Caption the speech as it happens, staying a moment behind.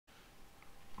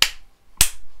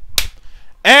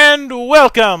And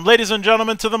welcome, ladies and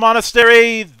gentlemen, to the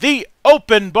monastery, the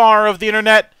open bar of the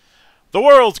internet, the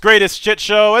world's greatest shit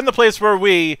show, and the place where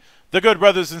we, the good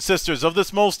brothers and sisters of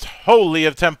this most holy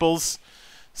of temples,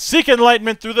 seek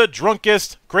enlightenment through the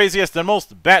drunkest, craziest, and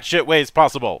most batshit ways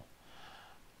possible.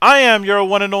 I am your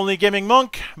one and only gaming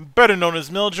monk, better known as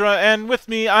Mildra, and with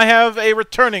me I have a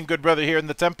returning good brother here in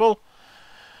the temple,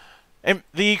 and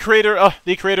the creator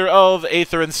of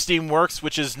Aether and Steamworks,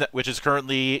 which is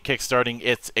currently kickstarting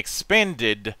its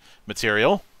expanded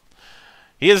material.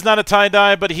 He is not a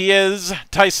tie-dye, but he is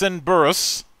Tyson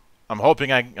Burruss. I'm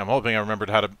hoping I remembered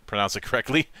how to pronounce it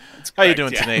correctly. Correct, how you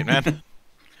doing yeah. tonight, man?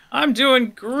 I'm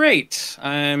doing great.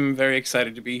 I'm very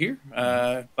excited to be here.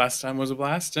 Last time was a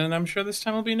blast, and I'm sure this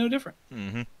time will be no different.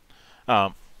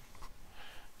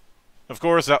 Of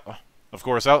course,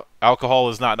 alcohol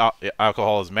is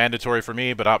alcohol is mandatory for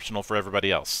me, but optional for everybody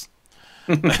else.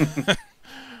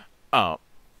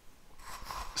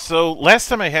 So last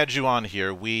time I had you on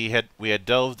here, we had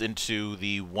delved into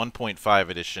the 1.5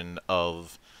 edition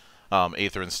of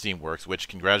Aether and Steamworks, which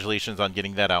congratulations on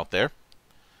getting that out there.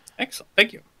 Excellent,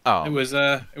 thank you. It was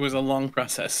a long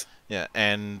process. Yeah,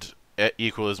 and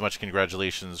equal as much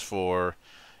congratulations for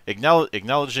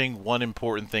acknowledging one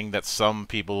important thing that some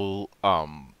people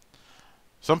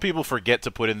forget to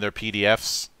put in their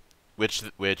PDFs, which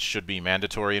should be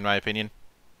mandatory in my opinion,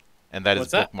 and that is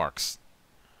bookmarks.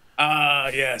 Ah,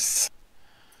 yes.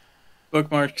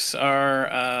 Bookmarks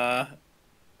are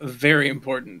very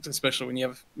important, especially when you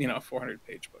have a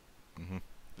 400-page book.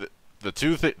 The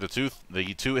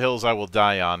two hills I will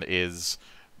die on is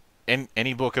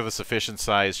any book of a sufficient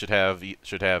size should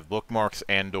have bookmarks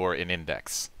and/or an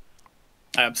index.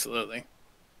 Absolutely.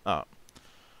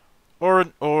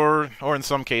 Or in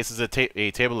some cases a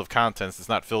table of contents that's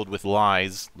not filled with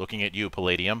lies. Looking at you,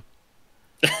 Palladium.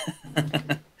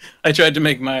 I tried to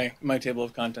make my table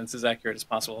of contents as accurate as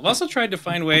possible. I've also tried to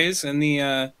find ways in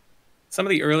the some of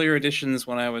the earlier editions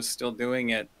when I was still doing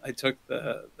it. I took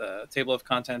the table of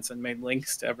contents and made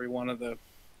links to every one of the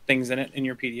things in it in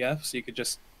your PDF, so you could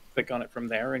just click on it from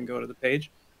there and go to the page.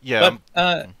 Yeah,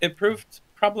 but it proved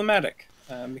problematic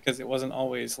because it wasn't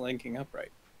always linking up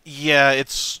right. Yeah,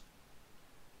 it's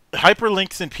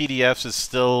hyperlinks in PDFs is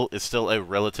still a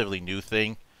relatively new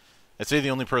thing. I'd say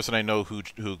the only person I know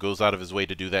who goes out of his way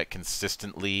to do that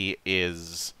consistently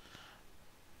is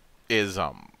the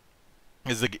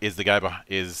guy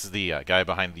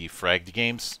behind the Fragged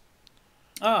games.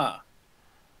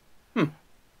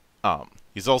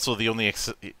 He's also the only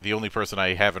person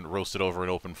I haven't roasted over an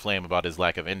open flame about his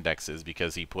lack of indexes,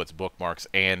 because he puts bookmarks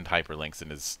and hyperlinks in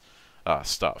his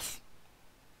stuff.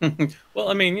 Well,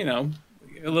 I mean, a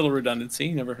little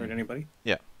redundancy never hurt anybody.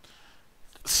 Yeah.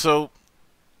 So,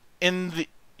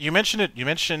 you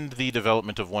mentioned the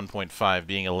development of 1.5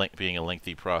 being a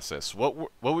lengthy process.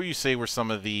 What would you say were some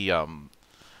of the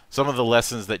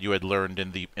lessons that you had learned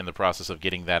in the process of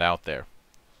getting that out there?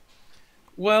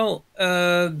 Well,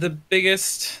 the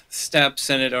biggest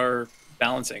steps in it are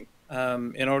balancing.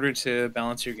 In order to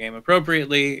balance your game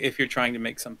appropriately, if you're trying to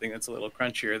make something that's a little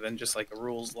crunchier than just like a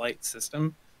rules light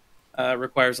system,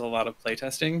 requires a lot of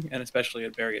playtesting, and especially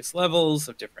at various levels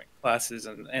of different classes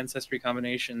and ancestry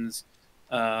combinations,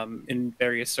 in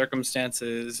various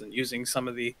circumstances, and using some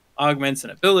of the augments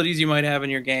and abilities you might have in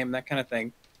your game, that kind of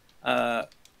thing.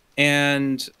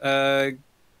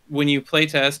 When you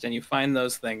playtest and you find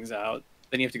those things out,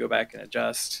 then you have to go back and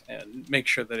adjust and make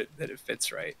sure that it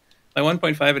fits right. My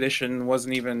 1.5 edition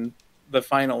wasn't even the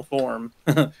final form.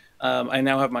 I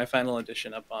now have my final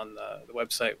edition up on the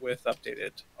website with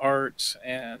updated art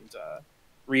and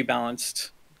rebalanced,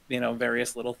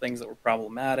 various little things that were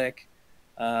problematic.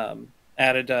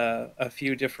 Added a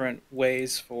few different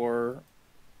ways for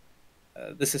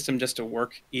the system just to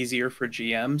work easier for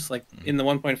GMs. Like in the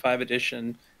 1.5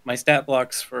 edition, my stat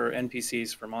blocks for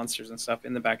NPCs, for monsters and stuff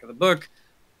in the back of the book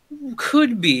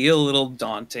could be a little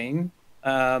daunting.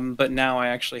 But now I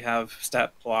actually have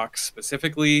stat blocks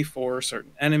specifically for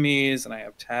certain enemies, and I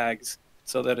have tags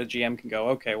so that a GM can go,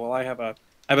 okay, well, I have a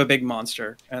big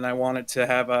monster, and I want it to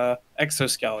have a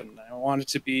exoskeleton. I want it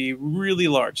to be really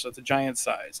large, so it's a giant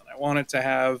size, and I want it to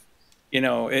have,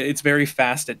 it's very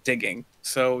fast at digging.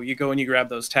 So you go and you grab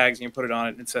those tags and you put it on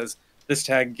it, and it says this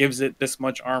tag gives it this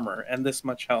much armor and this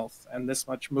much health and this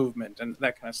much movement and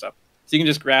that kind of stuff. So you can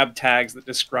just grab tags that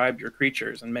describe your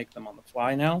creatures and make them on the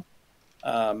fly now.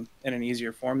 In an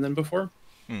easier form than before.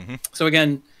 So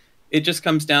again, it just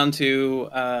comes down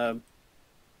to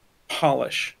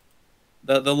polish.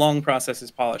 The long process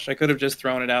is polish. I could have just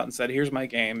thrown it out and said, here's my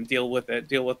game, deal with it,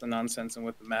 deal with the nonsense and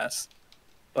with the mess.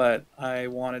 But I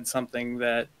wanted something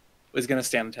that was going to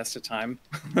stand the test of time.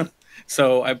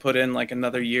 So I put in like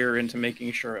another year into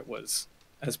making sure it was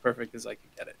as perfect as I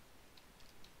could get it.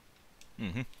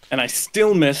 And I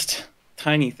still missed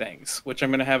tiny things, which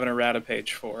I'm going to have an errata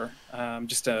page for,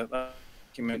 just a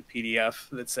document PDF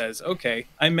that says, okay,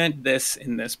 I meant this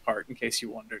in this part, in case you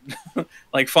wondered.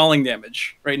 Like falling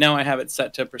damage. Right now I have it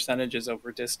set to percentages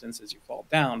over distance as you fall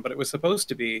down, but it was supposed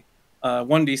to be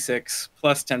 1d6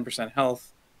 plus 10%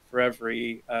 health for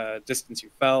every distance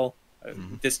you fell.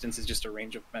 Distance is just a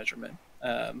range of measurement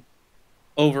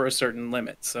over a certain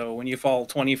limit. So when you fall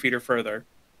 20 feet or further,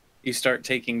 you start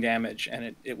taking damage,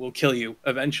 and it will kill you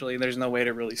eventually. There's no way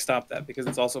to really stop that because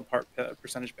it's also part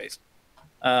percentage based,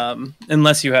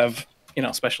 unless you have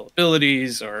special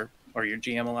abilities or your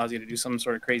GM allows you to do some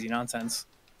sort of crazy nonsense.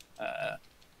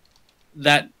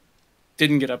 That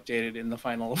didn't get updated in the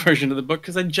final version of the book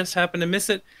because I just happened to miss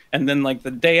it, and then like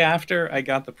the day after I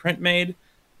got the print made,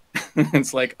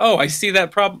 it's like, oh, I see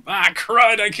that problem. Ah,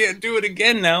 crud! I can't do it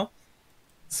again now.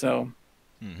 So,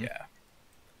 yeah.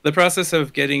 The process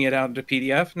of getting it out into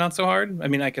PDF, not so hard. I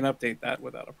mean, I can update that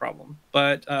without a problem.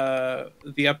 But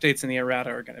the updates in the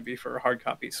errata are going to be for hard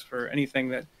copies, for anything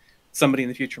that somebody in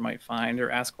the future might find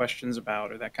or ask questions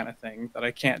about or that kind of thing that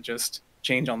I can't just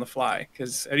change on the fly.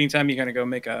 Because anytime you're going to go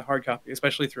make a hard copy,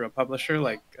 especially through a publisher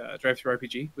like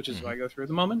DriveThruRPG, which is who I go through at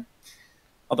the moment,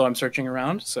 although I'm searching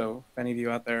around, so if any of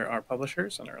you out there are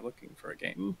publishers and are looking for a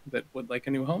game that would like a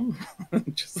new home,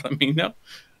 just let me know.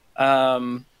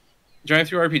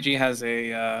 DriveThruRPG has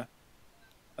a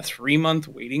 3-month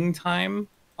waiting time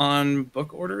on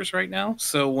book orders right now.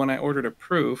 So when I ordered a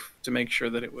proof to make sure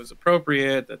that it was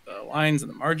appropriate, that the lines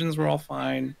and the margins were all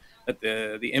fine, that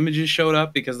the images showed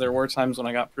up, because there were times when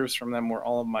I got proofs from them where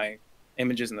all of my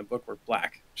images in the book were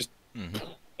black, just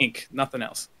ink, nothing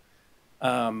else.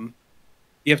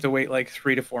 You have to wait like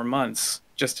 3 to 4 months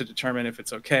just to determine if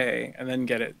it's okay, and then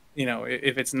get it.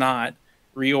 If it's not,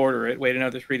 reorder it, wait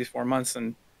another 3 to 4 months,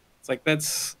 and it's like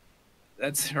that's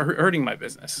hurting my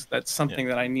business. That's something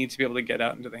that I need to be able to get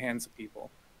out into the hands of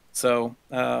people. So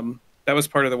that was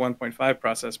part of the 1.5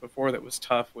 process before that was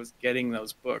tough, was getting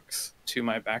those books to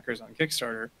my backers on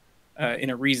Kickstarter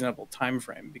in a reasonable time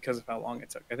frame because of how long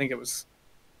it took. I think it was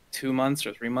 2 months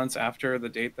or 3 months after the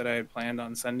date that I had planned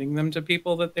on sending them to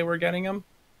people that they were getting them.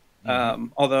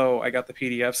 Although I got the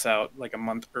PDFs out like a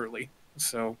month early.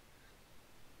 So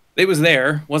it was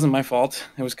there. Wasn't my fault.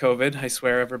 It was COVID. I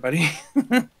swear, everybody.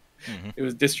 It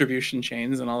was distribution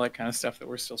chains and all that kind of stuff that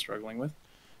we're still struggling with.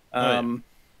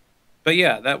 But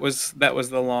yeah, that was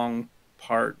the long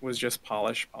part, was just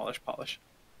polish.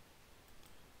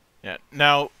 Yeah.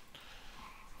 Now,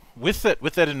 with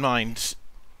that in mind,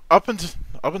 up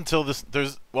until this,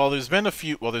 there's been a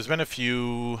few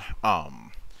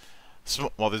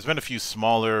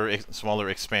smaller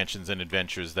expansions and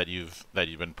adventures that have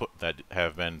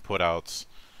been put out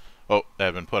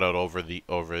over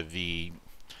the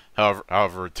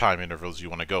however time intervals you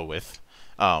want to go with.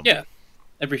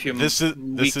 Every few weeks to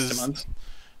months.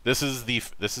 This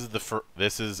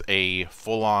is a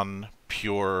full-on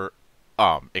pure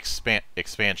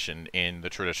expansion in the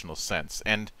traditional sense.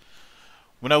 And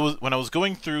when I was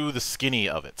going through the skinny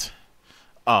of it,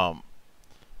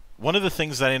 one of the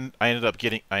things that I ended up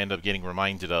getting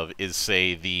reminded of is,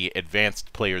 say, the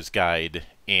advanced player's guide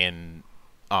in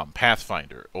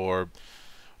Pathfinder, or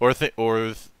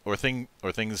things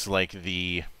like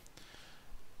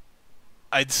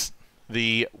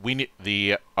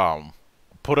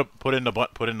put in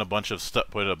a bunch of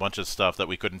stuff that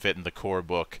we couldn't fit in the core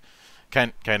book,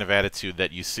 kind of attitude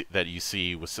that you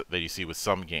see with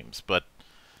some games. But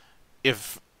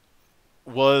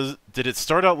did it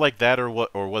start out like that,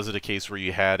 or was it a case where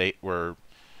you had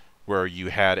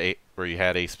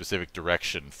a specific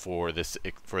direction for this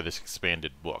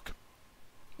expanded book?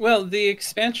 Well, the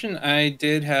expansion, I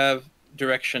did have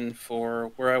direction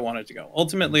for where I wanted to go.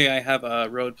 Ultimately, I have a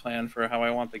road plan for how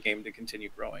I want the game to continue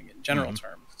growing in general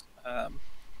terms.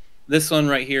 This one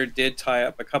right here did tie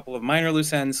up a couple of minor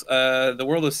loose ends. The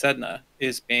World of Sedna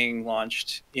is being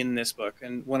launched in this book,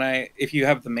 and if you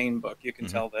have the main book, you can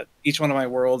tell that each one of my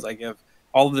worlds, I give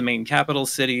all of the main capital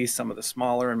cities, some of the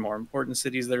smaller and more important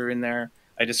cities that are in there.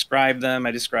 I describe them.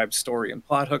 I describe story and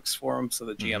plot hooks for them, so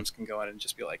the GMs can go in and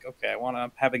just be like, okay, I want to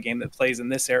have a game that plays in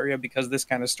this area because this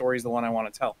kind of story is the one I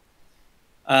want to tell.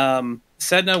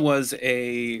 Sedna was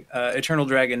a Eternal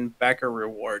Dragon backer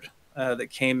reward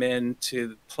that came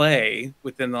into play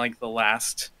within like the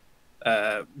last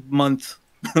month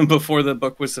before the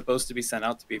book was supposed to be sent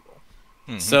out to people.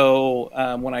 So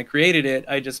when I created it,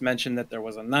 I just mentioned that there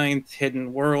was a 9th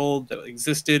hidden world that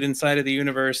existed inside of the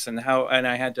universe, and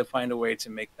I had to find a way to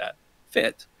make that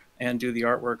fit. and do the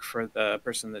artwork for the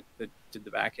person that did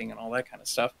the backing and all that kind of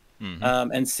stuff.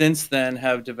 Mm-hmm. And since then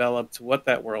have developed what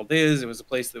that world is. It was a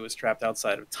place that was trapped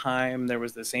outside of time. There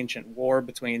was this ancient war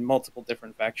between multiple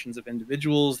different factions of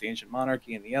individuals. The ancient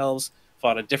monarchy and the elves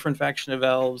fought a different faction of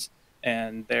elves,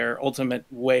 and their ultimate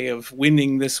way of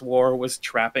winning this war was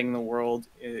trapping the world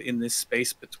in this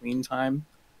space between time.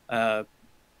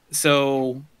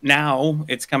 So now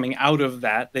it's coming out of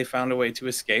that. They found a way to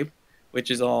escape, which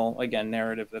is all, again,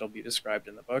 narrative that'll be described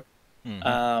in the book.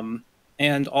 Mm-hmm.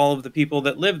 And all of the people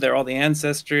that live there, all the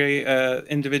ancestry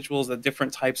individuals, the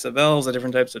different types of elves, the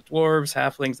different types of dwarves,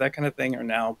 halflings, that kind of thing, are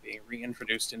now being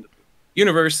reintroduced into the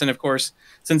universe. And of course,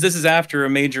 since this is after a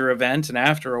major event and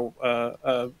after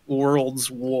a world's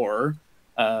war,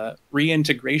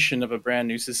 reintegration of a brand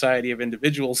new society of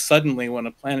individuals suddenly when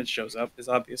a planet shows up is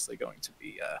obviously going to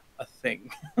be a thing.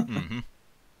 Mm-hmm.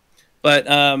 But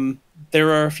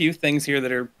there are a few things here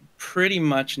that are pretty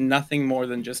much nothing more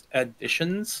than just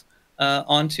additions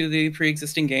onto the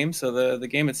pre-existing game. So the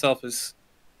game itself is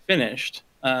finished,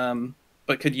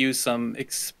 but could use some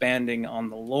expanding on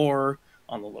the lore,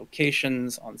 on the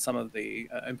locations, on some of the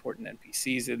important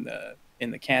NPCs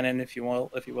in the canon, if you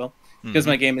will, because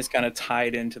my game is kind of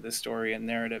tied into the story and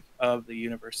narrative of the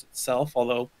universe itself.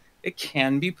 Although it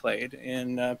can be played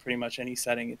in pretty much any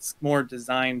setting. It's more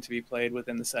designed to be played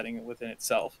within the setting and within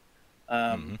itself.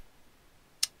 Mm-hmm.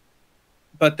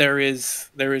 But there is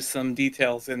some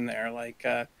details in there, like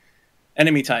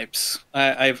enemy types.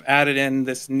 I've added in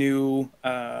this new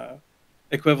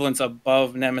equivalence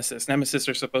above Nemesis. Nemesis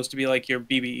are supposed to be like your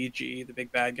BBEG, the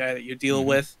big bad guy that you deal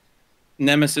with.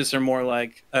 Nemesis are more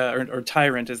like, or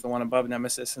Tyrant is the one above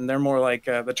Nemesis, and they're more like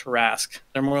the Tarask.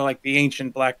 They're more like the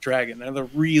ancient black dragon. They're the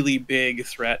really big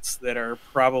threats that are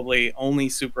probably only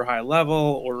super high level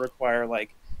or require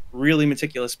like really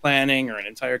meticulous planning or an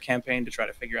entire campaign to try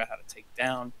to figure out how to take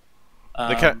down.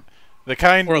 The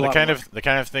kind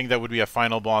of thing that would be a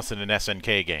final boss in an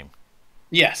SNK game.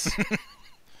 Yes.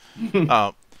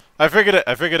 I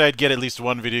figured I'd get at least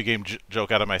one video game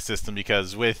joke out of my system,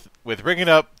 because with bringing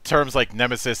up terms like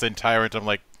Nemesis and Tyrant, I'm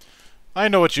like, I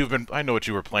know what you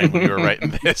were playing when you were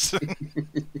writing this.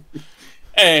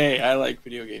 Hey, I like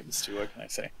video games too. What can I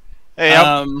say? Hey,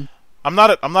 I'm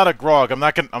not a grog. I'm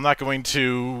not gonna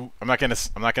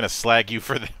slag you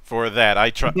for that. I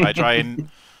try and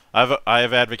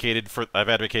I've advocated for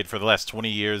the last 20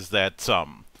 years that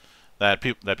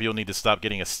people need to stop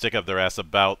getting a stick up their ass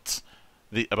about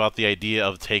the idea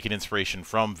of taking inspiration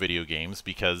from video games,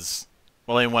 because,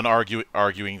 well, anyone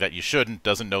arguing that you shouldn't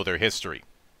doesn't know their history.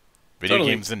 Video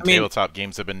games and tabletop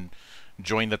games have been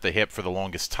joined at the hip for the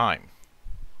longest time.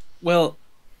 Well,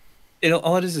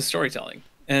 all it is storytelling,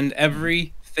 and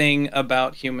everything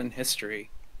about human history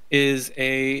is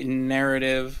a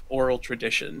narrative oral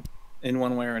tradition in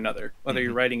one way or another, whether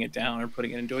you're writing it down or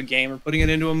putting it into a game or putting it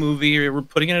into a movie or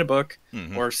putting it in a book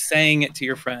or saying it to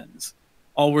your friends.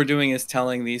 All we're doing is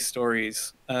telling these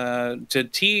stories to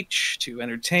teach, to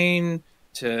entertain,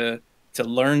 to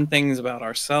learn things about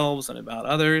ourselves and about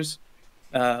others,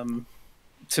 to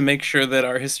make sure that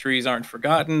our histories aren't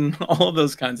forgotten, all of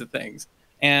those kinds of things.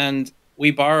 And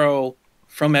we borrow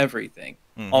from everything,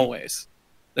 always.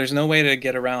 There's no way to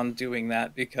get around doing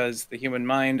that, because the human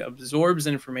mind absorbs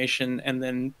information and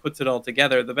then puts it all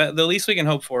together. The least we can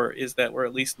hope for is that we're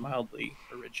at least mildly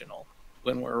original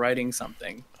when we're writing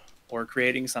something or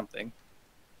creating something.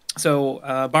 So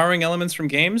borrowing elements from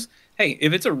games, hey,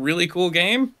 if it's a really cool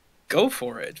game, go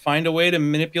for it. Find a way to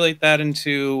manipulate that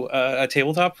into a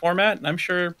tabletop format, and I'm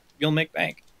sure you'll make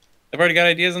bank. I've already got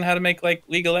ideas on how to make like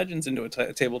League of Legends into a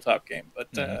tabletop game, but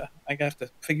I have to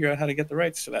figure out how to get the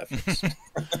rights to that first.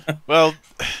 Well,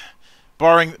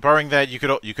 barring that, you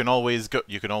can always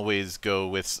go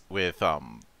with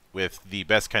the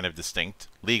best kind of distinct,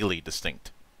 legally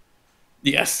distinct.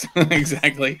 Yes,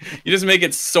 exactly. You just make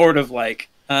it sort of like,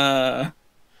 and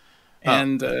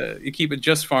you keep it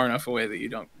just far enough away that you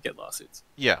don't get lawsuits.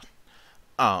 Yeah,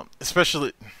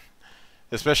 especially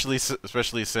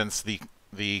since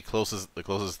the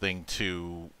closest thing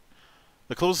to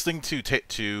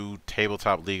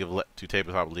tabletop League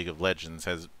of Legends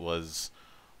was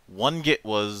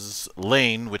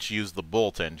Lane, which used the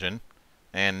Bolt engine,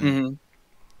 and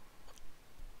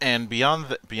and beyond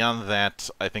that,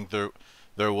 I think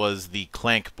there was the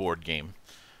Clank board game,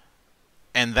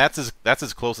 and that's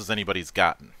as close as anybody's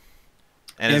gotten.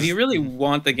 And if you really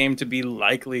want the game to be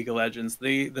like League of Legends,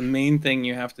 the main thing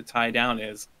you have to tie down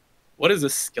is, what does a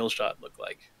skill shot look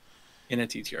like in a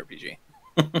TTRPG?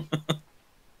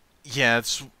 Yeah,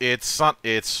 it's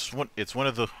one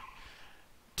of the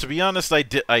To be honest, I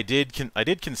did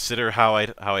consider how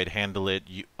I'd handle it.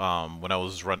 When I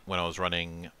was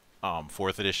running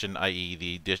fourth edition,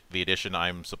 i.e. the edition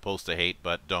I'm supposed to hate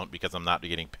but don't because I'm not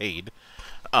getting paid.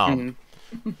 Um,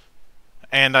 Mhm.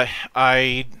 and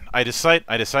I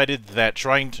decided that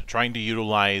trying to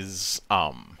utilize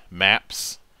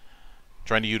maps,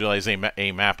 trying to utilize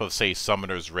a map of say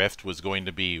Summoner's Rift was going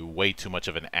to be way too much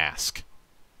of an ask.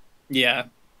 Yeah.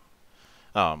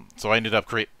 So I ended up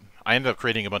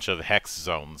creating a bunch of hex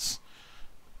zones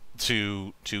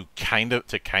to kind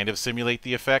of simulate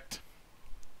the effect.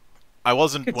 I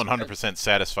wasn't Could see that. 100%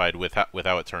 satisfied with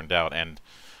how it turned out, and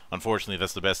unfortunately,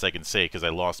 that's the best I can say because I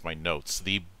lost my notes.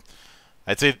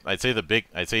 I'd say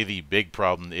the big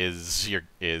problem is you're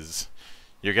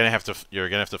gonna have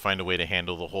to find a way to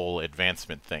handle the whole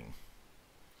advancement thing.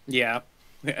 Yeah.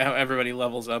 How everybody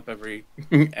levels up every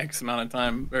X amount of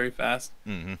time very fast.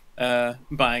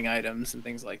 Mm-hmm. Buying items and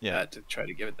things like Yeah. that to try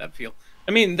to give it that feel.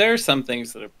 I mean, there are some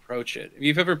things that approach it. If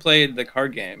you've ever played the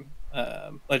card game,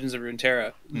 Legends of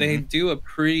Runeterra, they Mm-hmm. do a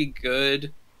pretty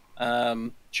good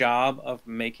job of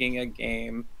making a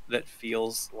game that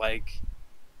feels like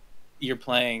you're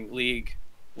playing League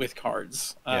with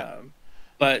cards. Yeah.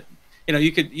 But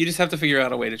you just have to figure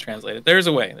out a way to translate it. There's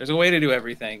a way. There's a way to do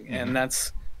everything, Mm-hmm. and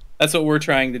that's what we're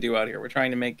trying to do out here. We're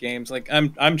trying to make games like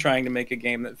I'm trying to make a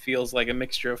game that feels like a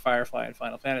mixture of Firefly and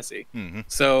Final Fantasy. Mm-hmm.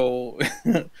 So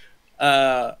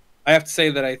I have to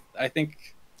say that I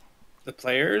think the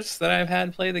players that I've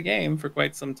had play the game for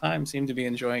quite some time seem to be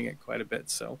enjoying it quite a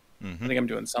bit. So I Mm-hmm. think I'm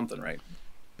doing something right.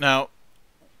 Now,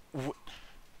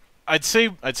 I'd say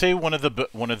one of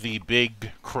the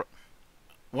big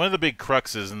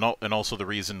cruxes, and also the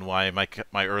reason why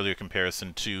my earlier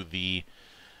comparison to the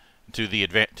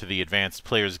advanced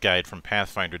player's guide from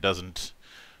Pathfinder doesn't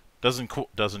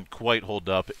quite hold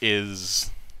up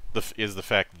is the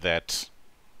fact that,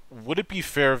 would it be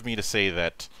fair of me to say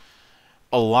that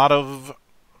a lot of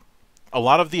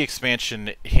the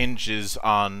expansion hinges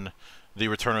on the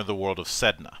return of the world of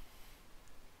Sedna?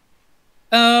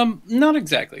 Not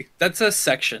exactly. That's a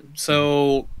section.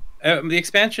 So the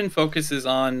expansion focuses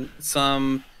on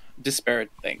some disparate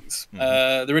things.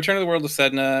 Mm-hmm. The Return of the World of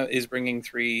Sedna is bringing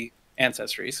 3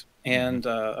 ancestries Mm-hmm. and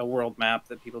a world map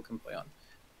that people can play on.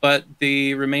 But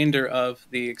the remainder of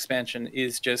the expansion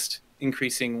is just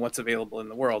increasing what's available in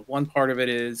the world. One part of it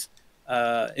is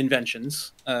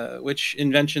inventions, which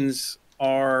inventions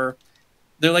are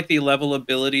they're like the level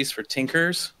abilities for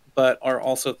tinkers, but are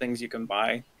also things you can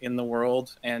buy in the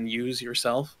world and use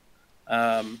yourself.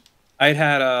 Um, I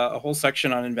had a whole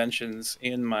section on inventions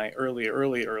in my early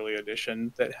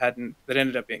edition that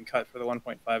ended up being cut for the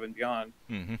 1.5 and beyond.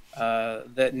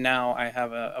 Mm-hmm. That now I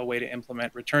have a way to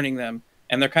implement returning them,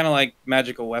 and they're kind of like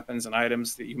magical weapons and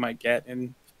items that you might get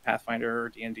in Pathfinder or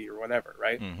D&D or whatever,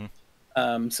 right?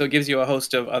 Mm-hmm. So it gives you a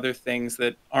host of other things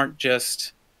that aren't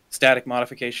just static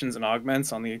modifications and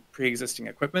augments on the pre-existing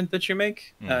equipment that you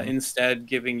make. Mm-hmm. Instead,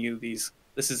 giving you these.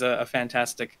 This is a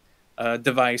fantastic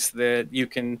device that you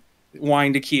can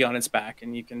wind a key on its back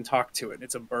and you can talk to it.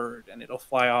 It's a bird and it'll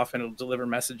fly off and it'll deliver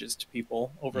messages to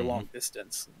people over Mm-hmm. long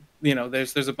distance.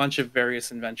 There's a bunch of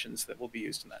various inventions that will be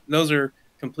used in that. And those are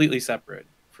completely separate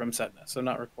from Sedna, so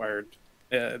not required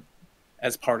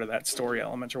as part of that story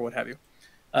element or what have you.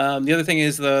 The other thing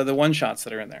is the one shots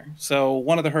that are in there. So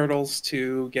one of the hurdles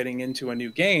to getting into a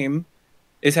new game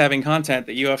is having content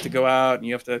that you have to go out and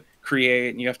you have to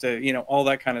create and you have to all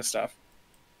that kind of stuff.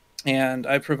 And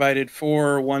I provided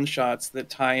 4 one shots that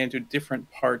tie into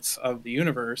different parts of the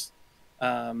universe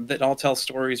that all tell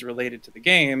stories related to the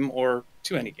game or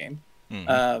to any game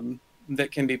Mm-hmm.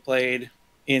 that can be played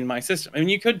in my system. I mean,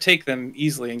 you could take them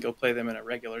easily and go play them in a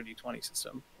regular D20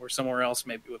 system or somewhere else,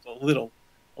 maybe with a little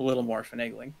more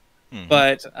finagling.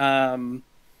 Mm-hmm.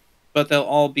 But they'll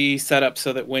all be set up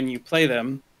so that when you play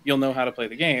them, you'll know how to play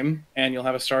the game and you'll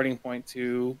have a starting point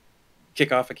to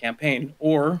kick off a campaign.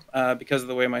 Or because of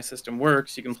the way my system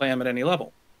works, you can play them at any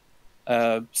level.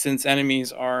 Since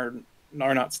enemies are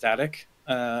not static,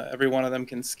 every one of them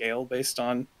can scale based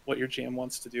on what your GM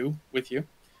wants to do with you.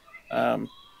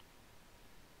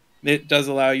 It does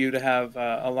allow you to have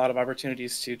a lot of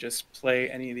opportunities to just play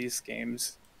any of these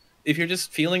games. If you're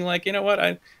just feeling like, you know what,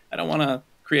 I don't want to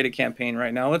create a campaign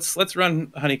right now. Let's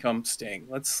run Honeycomb Sting.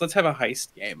 Let's have a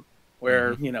heist game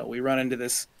where Mm-hmm. we run into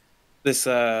this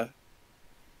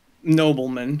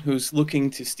nobleman who's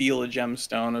looking to steal a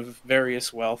gemstone of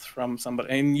various wealth from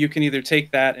somebody, and you can either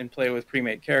take that and play with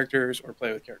pre-made characters or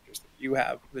play with characters that you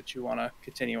have that you want to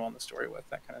continue on the story with,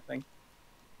 that kind of thing.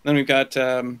 Then we've got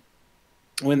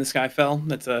When the Sky Fell.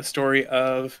 That's a story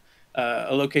of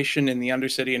a location in the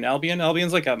Undercity in Albion.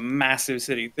 Albion's like a massive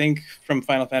city. Think from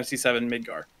Final Fantasy VII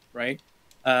Midgar, right?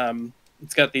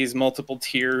 It's got these multiple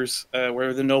tiers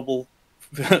where the noble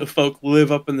folk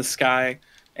live up in the sky,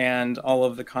 and all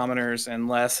of the commoners and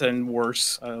less and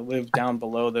worse live down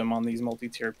below them on these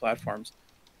multi-tiered platforms.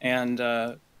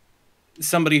 And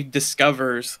somebody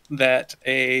discovers that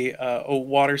a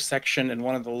water section in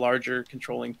one of the larger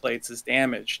controlling plates is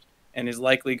damaged and is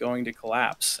likely going to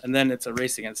collapse. And then it's a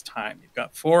race against time. You've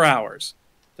got 4 hours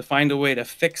to find a way to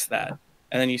fix that,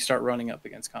 and then you start running up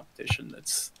against competition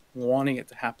that's wanting it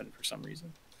to happen for some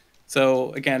reason.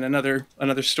 So again, another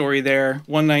story there.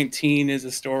 119 is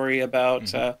a story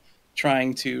about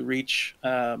trying to reach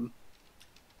an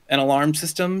alarm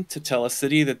system to tell a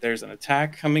city that there's an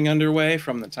attack coming underway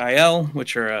from the Tyel,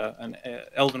 which are an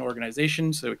elven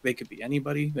organization. So they could be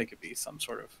anybody. They could be some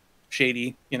sort of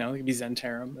shady, they could be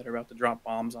Zentarum that are about to drop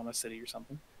bombs on a city or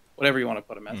something. Whatever you want to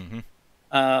put them as.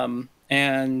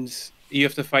 And you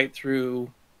have to fight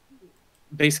through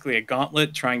basically a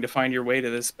gauntlet trying to find your way to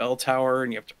this bell tower,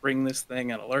 and you have to bring this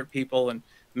thing and alert people, and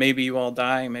maybe you all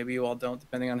die, maybe you all don't,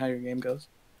 depending on how your game goes.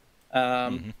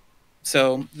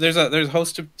 So there's a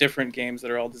host of different games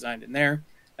that are all designed in there,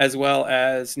 as well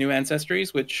as new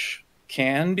ancestries, which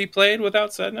can be played without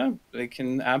Sedna. They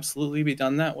can absolutely be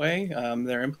done that way.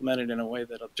 They're implemented in a way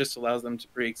that just allows them to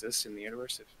pre-exist in the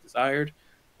universe if desired.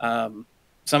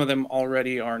 Some of them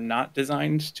already are not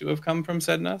designed to have come from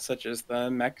Sedna, such as the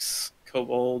mechs,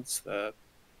 kobolds, the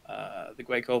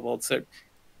Gwei kobolds.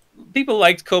 People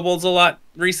liked kobolds a lot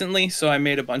recently, so I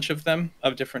made a bunch of them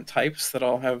of different types that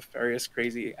all have various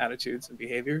crazy attitudes and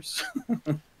behaviors.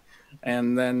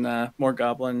 And then more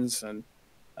goblins and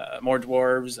more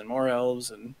dwarves and more elves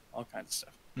and all kinds of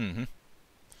stuff.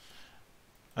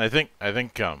 I think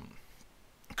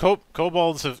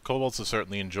kobolds have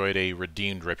certainly enjoyed a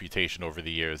redeemed reputation over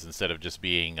the years instead of just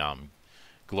being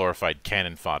glorified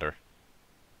cannon fodder.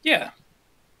 Yeah,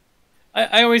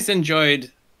 I always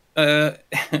enjoyed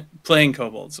playing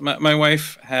kobolds. My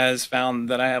wife has found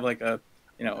that I have like a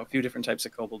few different types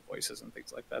of kobold voices and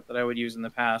things like that I would use in the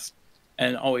past,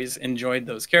 and always enjoyed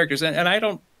those characters. And I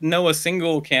don't know a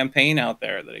single campaign out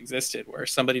there that existed where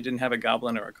somebody didn't have a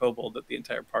goblin or a kobold that the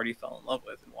entire party fell in love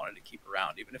with and wanted to keep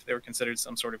around, even if they were considered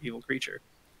some sort of evil creature.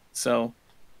 So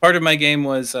part of my game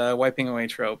was wiping away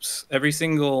tropes. Every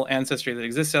single ancestry that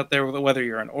exists out there, whether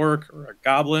you're an orc or a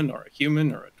goblin or a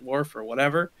human or a dwarf or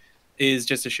whatever, is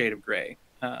just a shade of gray.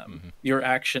 Your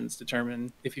actions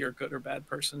determine if you're a good or bad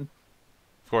person.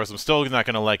 Of course, I'm still not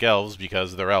going to like elves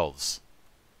because they're elves.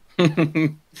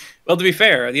 Well, to be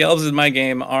fair, the elves in my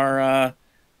game are a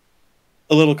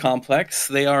little complex.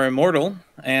 They are immortal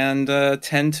and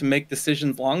tend to make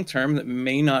decisions long-term that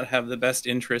may not have the best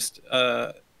interest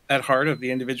at heart of the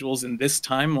individuals in this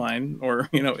timeline or,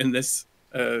 in this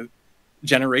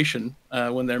generation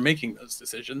when they're making those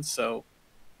decisions. So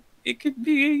it could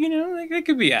be, they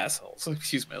could be assholes.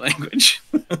 Excuse my language.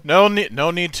 No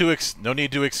need to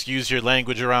excuse your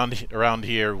language around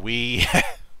here. We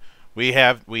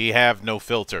have no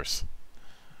filters.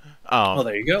 Well,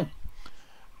 there you go.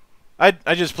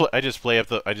 I just play up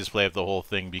the whole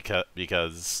thing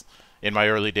because in my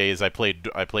early days I played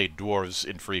dwarves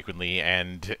infrequently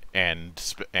and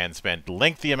spent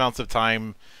lengthy amounts of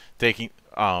time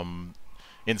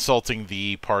insulting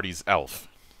the party's elf.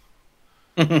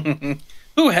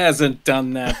 Who hasn't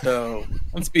done that though?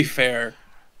 Let's be fair.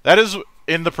 That is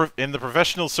in the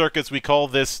professional circuits we call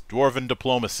this dwarven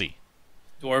diplomacy.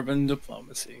 Dwarven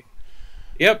diplomacy.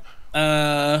 Yep.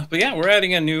 But yeah, we're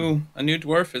adding a new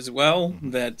dwarf as well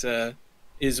that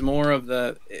is more of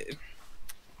the. You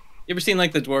ever seen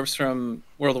like the dwarves from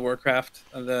World of Warcraft?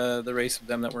 The race of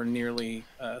them that were nearly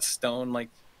stone, like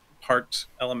part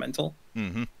elemental.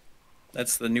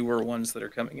 That's the newer ones that are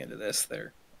coming into this.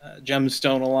 They're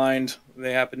gemstone aligned.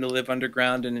 They happen to live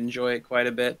underground and enjoy it quite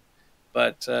a bit,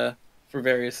 but for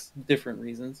various different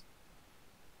reasons.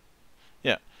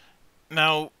 Yeah.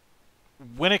 Now,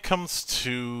 when it comes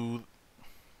to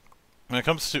the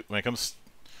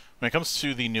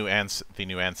new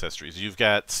ancestries, you've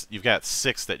got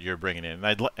 6 that you're bringing in,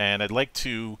 and I'd like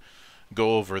to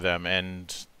go over them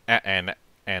and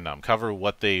cover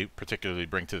what they particularly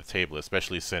bring to the table,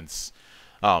 especially since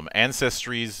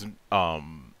ancestries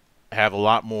have a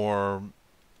lot more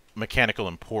mechanical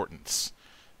importance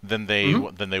than they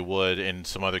would in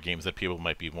some other games that people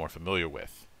might be more familiar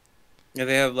with. Yeah,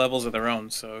 they have levels of their own,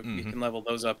 so you can level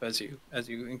those up as you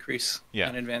increase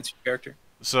and advance your character.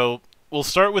 So we'll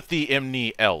start with the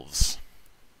Imni elves.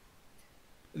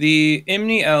 The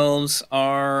Imni elves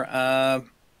are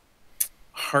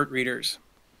heart readers.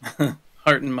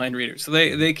 Heart and mind readers. So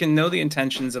they can know the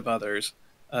intentions of others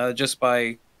just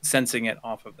by sensing it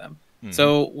off of them.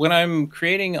 So when I'm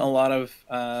creating a lot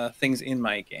of things in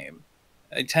my game,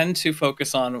 I tend to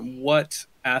focus on what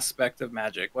aspect of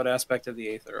magic, what aspect of the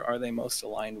Aether are they most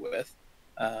aligned with,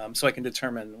 so I can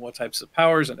determine what types of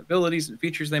powers and abilities and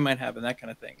features they might have and that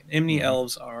kind of thing. And Imni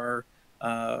elves are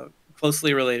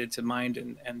closely related to mind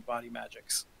and body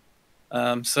magics.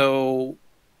 So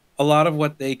a lot of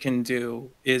what they can do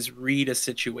is read a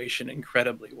situation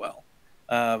incredibly well.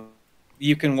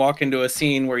 You can walk into a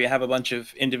scene where you have a bunch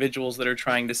of individuals that are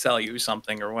trying to sell you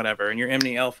something or whatever, and your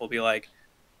Imni elf will be like,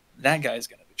 that guy's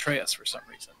going to betray us for some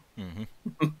reason.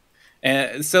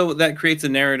 And so that creates a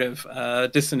narrative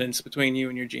dissonance between you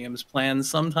and your GM's plans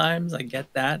sometimes. I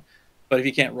get that. But if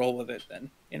you can't roll with it,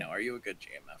 then, are you a good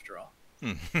GM after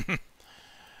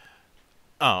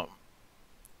all?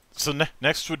 So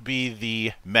next would be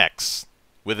the mechs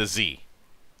with a Z.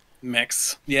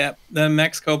 Mechs. Yeah, the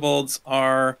mechs kobolds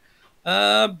are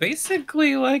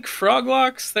basically like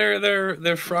froglocks.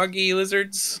 They're froggy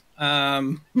lizards.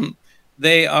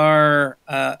 They are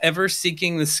ever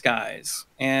seeking the skies,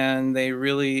 and they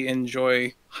really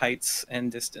enjoy heights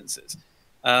and distances.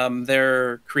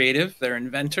 They're creative, they're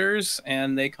inventors,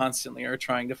 and they constantly are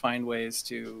trying to find ways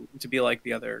to be like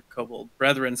the other kobold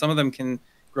brethren. Some of them can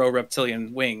grow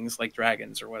reptilian wings like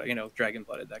dragons or what,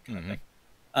 dragon-blooded, that kind of thing.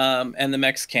 And the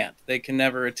mechs can't. They can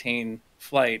never attain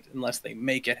flight unless they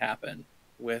make it happen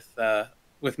with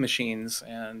machines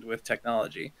and with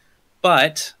technology.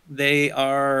 But they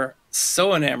are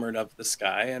so enamored of the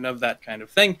sky and of that kind of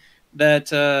thing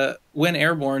that when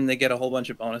airborne, they get a whole bunch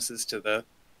of bonuses to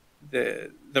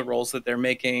the rolls that they're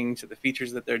making, to the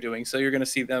features that they're doing. So you're going to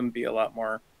see them be a lot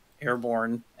more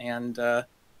airborne and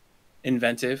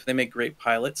inventive. They make great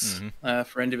pilots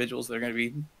for individuals that are going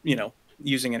to be,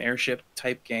 using an airship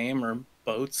type game or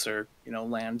boats or,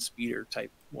 land speeder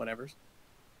type whatevers.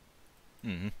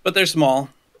 But they're small.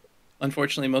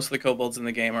 Unfortunately, most of the kobolds in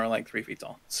the game are like 3 feet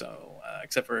tall. So,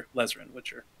 except for Lesrin,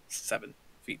 which are 7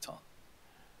 feet tall.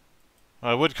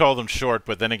 I would call them short,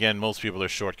 but then again, most people are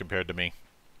short compared to me.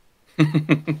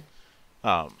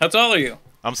 How tall are you?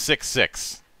 I'm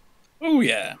 6'6". Oh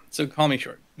yeah, so call me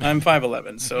short. I'm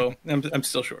 5'11", so I'm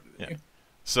still shorter than you.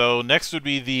 So next would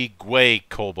be the Gwei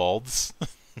kobolds.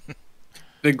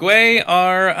 The Gwei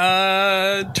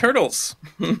are turtles.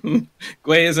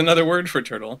 Gwei is another word for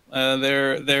turtle.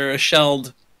 They're a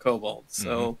shelled kobold,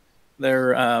 so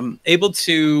they're able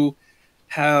to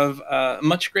have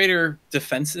much greater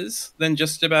defenses than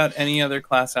just about any other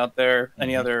class out there,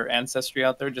 any other ancestry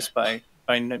out there, just by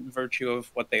virtue of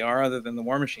what they are, other than the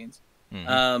war machines.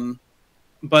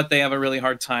 But they have a really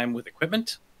hard time with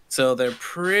equipment, so they're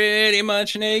pretty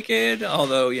much naked.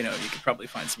 Although you could probably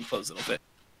find some clothes that'll fit,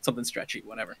 something stretchy,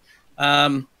 whatever.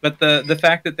 But the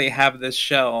fact that they have this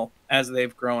shell as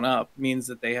they've grown up means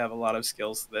that they have a lot of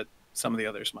skills that some of the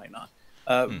others might not.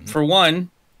 For one,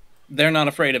 they're not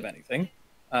afraid of anything.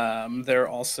 They're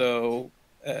also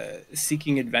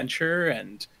seeking adventure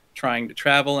and trying to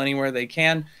travel anywhere they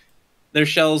can. Their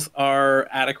shells are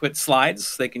adequate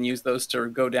slides. They can use those to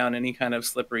go down any kind of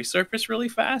slippery surface really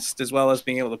fast, as well as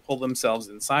being able to pull themselves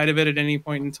inside of it at any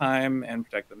point in time and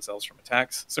protect themselves from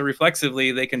attacks. So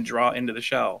reflexively, they can draw into the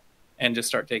shell and just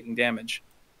start taking damage.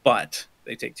 But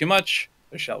they take too much,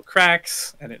 their shell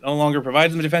cracks, and it no longer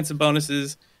provides them defensive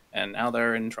bonuses, and now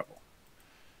they're in trouble.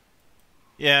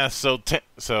 Yeah, so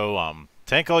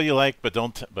tank all you like, but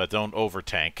don't over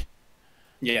tank.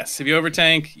 Yes, if you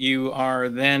overtank, you are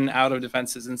then out of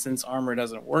defenses, and since armor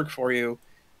doesn't work for you,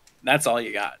 that's all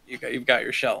you got. You've got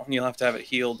your shell, and you'll have to have it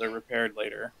healed or repaired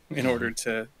later in order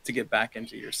to get back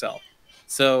into yourself.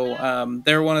 So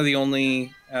they're one of the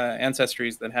only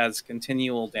ancestries that has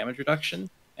continual damage reduction,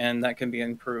 and that can be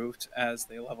improved as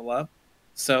they level up.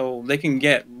 So they can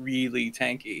get really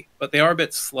tanky, but they are a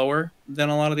bit slower than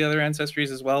a lot of the other ancestries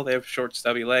as well. They have short,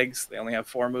 stubby legs. They only have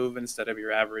 4 move instead of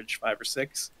your average 5 or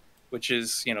 6. Which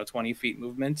is 20 feet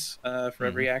movement for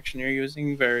every action you're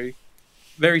using. Very,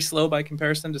 very slow by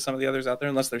comparison to some of the others out there,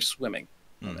 unless they're swimming.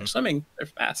 When they're swimming, they're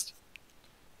fast.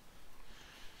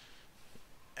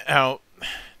 Now,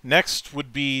 next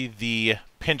would be the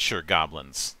pincher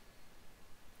goblins.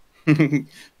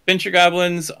 Pincher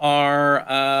goblins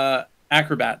are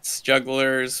acrobats,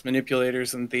 jugglers,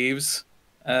 manipulators, and thieves.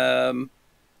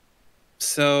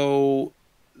 So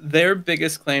their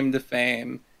biggest claim to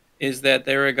fame is that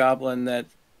they're a goblin that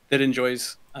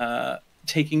enjoys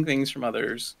taking things from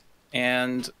others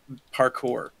and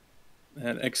parkour,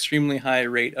 an extremely high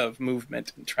rate of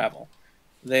movement and travel.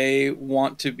 They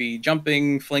want to be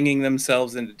jumping, flinging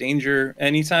themselves into danger.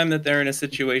 Anytime that they're in a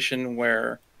situation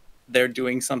where they're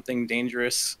doing something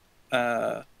dangerous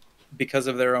because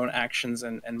of their own actions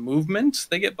and movement,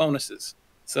 they get bonuses.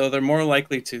 So they're more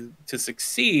likely to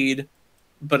succeed,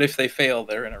 but if they fail,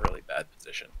 they're in a really bad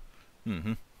position.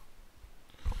 Mm-hmm.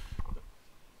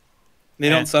 They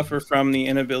don't suffer from the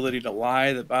inability to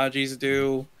lie that Bajis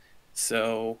do.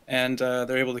 So, and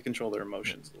they're able to control their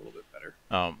emotions a little bit better.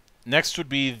 Next would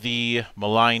be the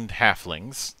maligned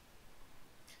halflings.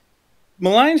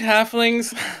 Maligned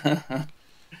halflings,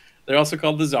 they're also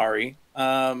called the Zari.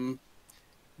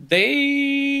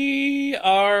 They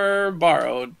are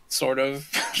borrowed, sort of.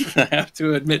 I have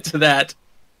to admit to that.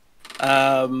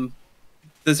 The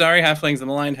Zari halflings, the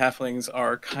maligned halflings,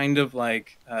 are kind of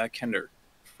like Kender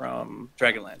from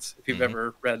Dragonlance, if you've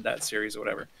ever read that series or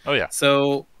whatever. Oh, yeah.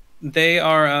 So they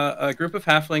are a group of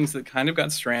halflings that kind of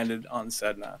got stranded on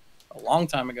Sedna a long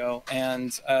time ago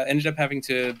and ended up having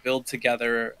to build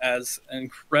together as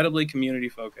incredibly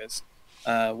community-focused,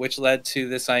 which led to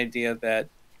this idea that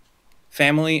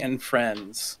family and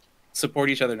friends support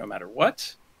each other no matter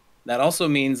what. That also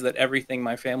means that everything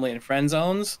my family and friends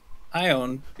owns, I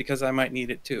own because I might need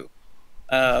it too.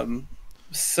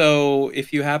 So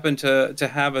if you happen to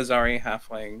have a Zari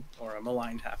halfling or a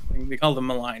maligned halfling, we call them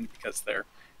maligned because they're,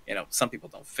 some people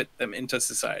don't fit them into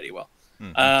society well.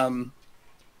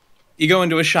 You go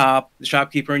into a shop, the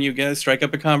shopkeeper, and you strike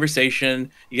up a conversation.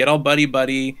 You get all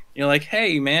buddy. You're like,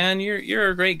 "Hey, man, you're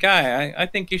a great guy. I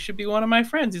think you should be one of my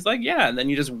friends." He's like, "Yeah," and then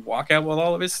you just walk out with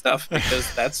all of his stuff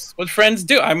because that's what friends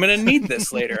do. I'm gonna need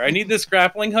this later. I need this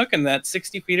grappling hook and that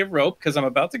 60 feet of rope because I'm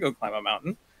about to go climb a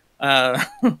mountain.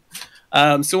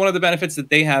 So one of the benefits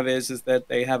that they have is that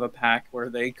they have a pack where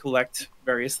they collect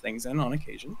various things in on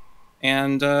occasion,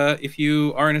 and if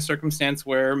you are in a circumstance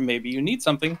where maybe you need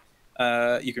something.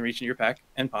 You can reach into your pack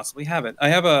and possibly have it. I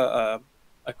have a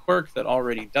quirk that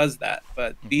already does that,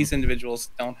 but these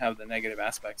individuals don't have the negative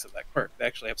aspects of that quirk. They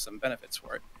actually have some benefits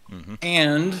for it.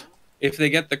 And if they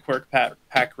get the quirk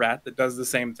pack rat that does the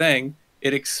same thing,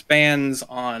 it expands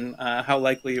on how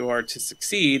likely you are to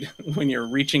succeed when you're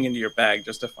reaching into your bag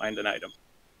just to find an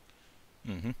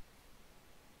item.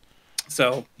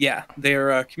 So, yeah,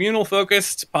 they're communal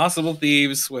focused, possible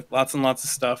thieves with lots and lots of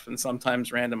stuff and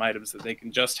sometimes random items that they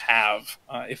can just have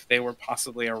if they were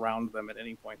possibly around them at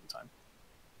any point in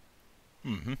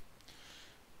time.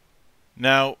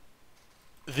 Now,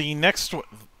 the next one,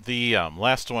 the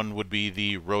last one would be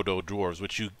the Roto Dwarves,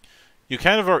 which you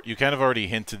kind of already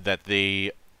hinted that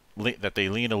they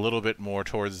lean a little bit more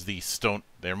towards the stone.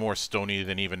 They're more stony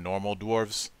than even normal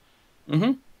dwarves.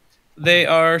 They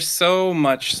are so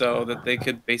much so that they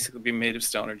could basically be made of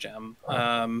stone or gem.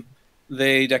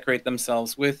 They decorate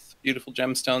themselves with beautiful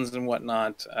gemstones and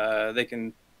whatnot. They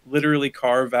can literally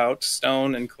carve out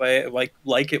stone and clay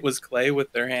like it was clay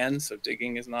with their hands, so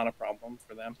digging is not a problem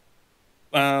for them.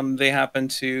 They happen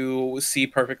to see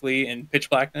perfectly in pitch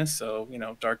blackness, so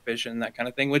dark vision, that kind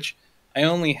of thing, which I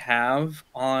only have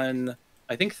on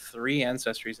I think 3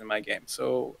 ancestries in my game.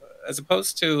 So as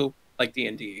opposed to like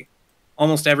D&D,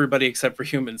 almost everybody except for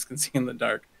humans can see in the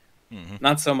dark.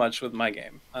 Not so much with my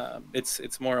game.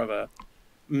 It's more of a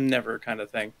never kind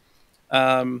of thing.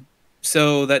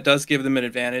 So that does give them an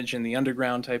advantage in the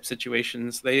underground type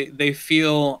situations. They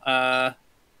feel kind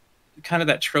of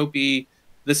that tropey.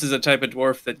 This is a type of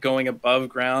dwarf that going above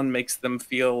ground makes them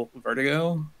feel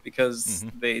vertigo because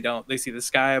they see the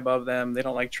sky above them. They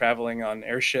don't like traveling on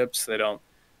airships. They don't.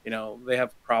 They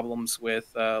have problems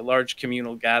with large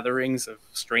communal gatherings of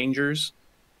strangers,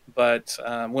 but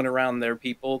when around their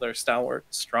people, they're stalwart,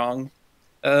 strong.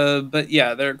 But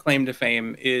yeah, their claim to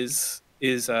fame is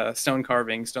stone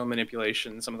carving, stone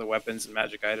manipulation, some of the weapons and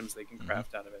magic items they can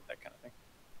craft out of it, that kind of thing.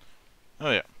 Oh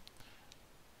yeah.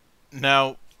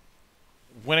 Now,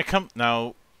 when it comes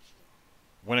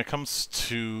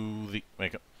to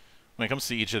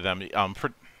each of them,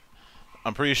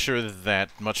 I'm pretty sure that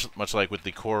much like with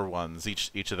the core ones,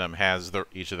 each of them has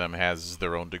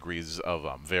their own degrees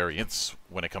of variance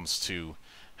when it comes to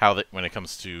how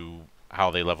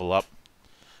they level up.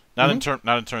 Not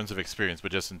in terms of experience,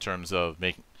 but just in terms of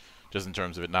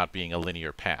it not being a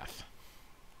linear path.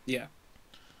 Yeah.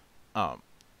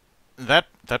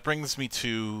 That brings me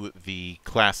to the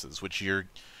classes, which you're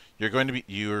going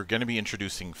to be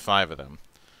introducing 5 of them.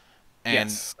 And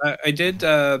yes, I did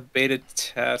beta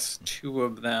test 2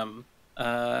 of them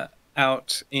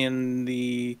out in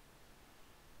the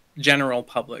general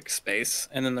public space,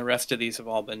 and then the rest of these have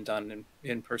all been done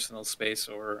in personal space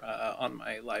or on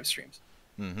my live streams.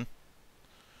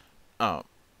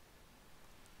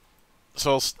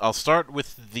 So I'll start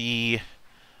with the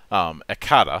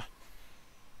Akata.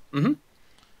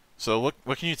 So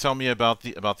what can you tell me about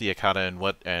the Akata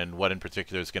and what in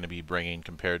particular is going to be bringing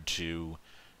compared to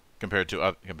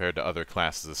other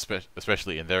classes,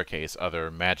 especially in their case,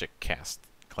 other magic cast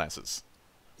classes?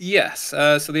 Yes.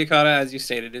 So the Akata, as you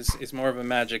stated, is more of a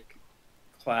magic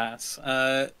class.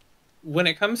 When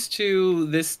it comes to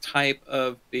this type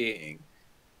of being,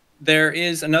 there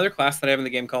is another class that I have in the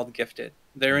game called Gifted.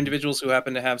 They're Mm-hmm. individuals who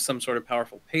happen to have some sort of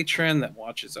powerful patron that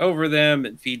watches over them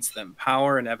and feeds them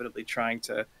power, inevitably trying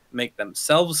to make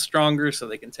themselves stronger so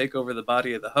they can take over the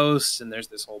body of the host. And there's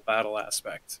this whole battle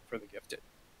aspect for the Gifted.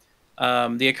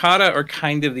 The Akata are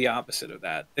kind of the opposite of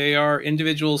that. They are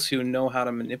individuals who know how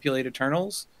to manipulate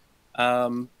Eternals.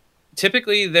 Um,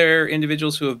 Typically, they're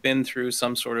individuals who have been through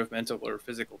some sort of mental or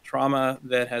physical trauma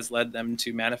that has led them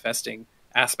to manifesting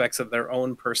aspects of their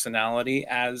own personality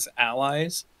as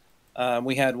allies.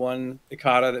 We had one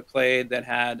Ikata that played that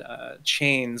had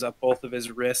chains up both of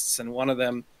his wrists, and one of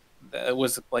them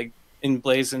was like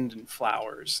emblazoned in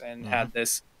flowers and Mm-hmm. had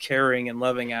this caring and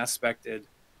loving aspected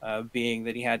being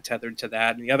that he had tethered to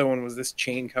that. And the other one was this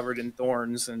chain covered in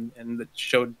thorns and that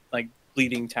showed like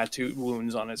bleeding tattoo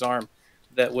wounds on his arm.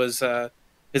 That was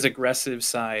his aggressive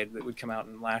side that would come out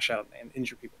and lash out and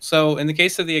injure people. So in the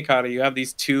case of the Akata, you have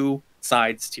these two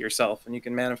sides to yourself, and you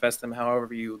can manifest them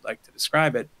however you would like to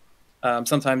describe it.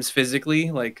 Sometimes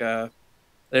physically, like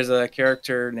there's a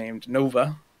character named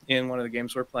Nova in one of the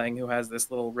games we're playing who has this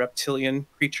little reptilian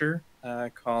creature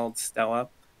called Stella,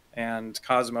 and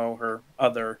Cosmo, her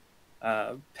other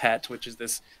pet, which is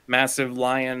this massive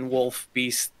lion wolf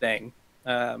beast thing.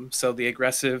 So the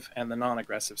aggressive and the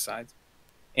non-aggressive sides.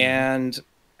 Mm-hmm. And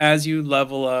as you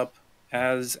level up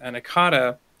as an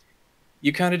Akata,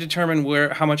 you kind of determine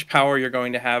how much power you're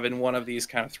going to have in one of these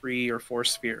kind of 3 or 4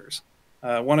 spheres.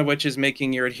 One of which is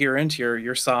making your adherent,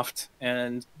 your soft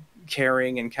and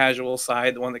caring and casual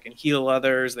side, the one that can heal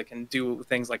others, that can do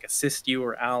things like assist you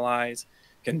or allies,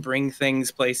 can bring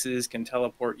things places, can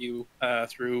teleport you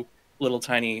through little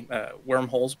tiny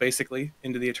wormholes, basically,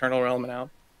 into the Eternal Realm and out.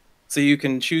 So you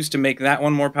can choose to make that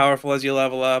one more powerful as you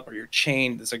level up, or you're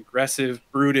chained, this aggressive,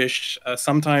 brutish,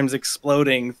 sometimes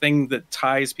exploding thing that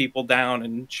ties people down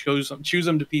and chews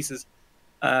them to pieces.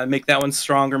 Make that one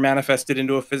stronger, manifested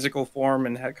into a physical form,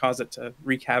 and cause it to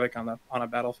wreak havoc on a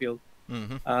battlefield.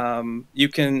 Mm-hmm. You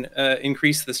can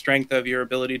increase the strength of your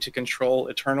ability to control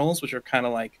Eternals, which are kind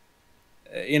of like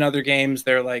in other games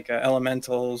they're like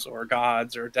elementals or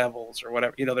gods or devils or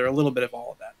whatever. They're a little bit of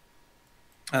all of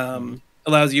that. Mm-hmm.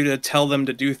 Allows you to tell them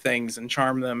to do things and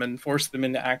charm them and force them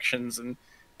into actions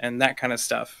and that kind of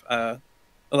stuff.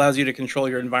 Allows you to control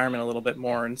your environment a little bit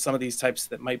more. And some of these types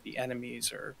that might be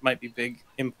enemies or might be big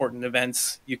important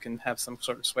events, you can have some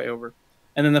sort of sway over.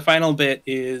 And then the final bit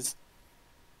is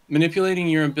manipulating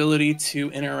your ability to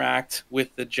interact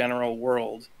with the general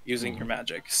world using your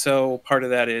magic. So part of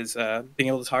that is being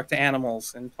able to talk to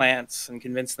animals and plants and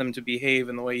convince them to behave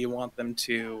in the way you want them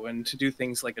to, and to do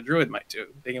things like a druid might do,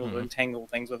 being able to entangle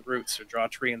things with roots or draw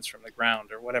treants from the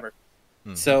ground or whatever.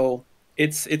 Mm-hmm. So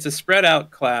it's a spread out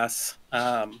class,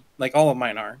 like all of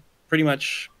mine are. Pretty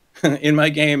much in my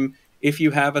game, if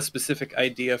you have a specific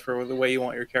idea for the way you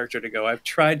want your character to go, I've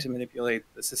tried to manipulate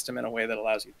the system in a way that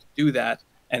allows you to do that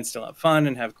and still have fun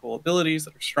and have cool abilities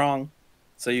that are strong.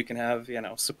 So you can have,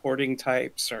 supporting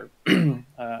types or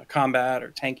combat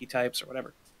or tanky types or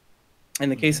whatever. In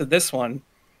the case of this one,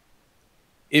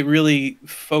 it really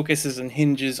focuses and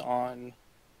hinges on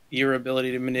your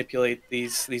ability to manipulate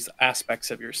these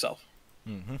aspects of yourself.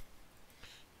 Mm-hmm.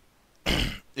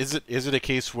 Is it a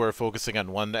case where focusing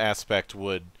on one aspect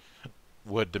would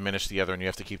diminish the other, and you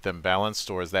have to keep them balanced,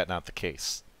 or is that not the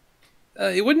case?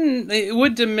 It wouldn't. It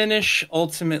would diminish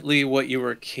ultimately what you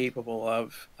were capable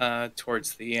of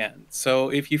towards the end. So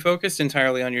if you focused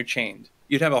entirely on your chained,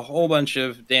 you'd have a whole bunch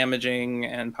of damaging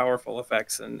and powerful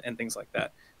effects and things like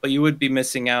that. But you would be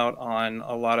missing out on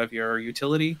a lot of your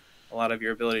utility, a lot of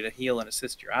your ability to heal and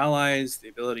assist your allies, the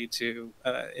ability to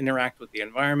interact with the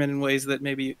environment in ways that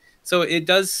maybe. So it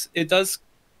does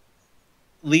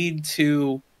lead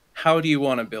to how do you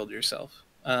want to build yourself,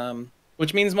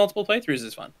 which means multiple playthroughs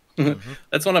is fun. Mm-hmm.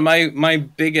 That's one of my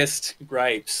biggest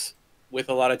gripes with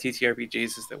a lot of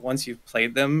TTRPGs is that once you've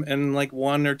played them in like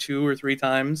 1 or 2 or 3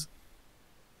 times,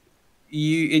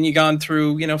 you've gone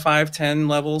through 5, 10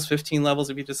 levels, 15 levels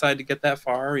if you decide to get that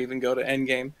far or even go to end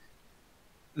game.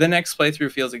 The next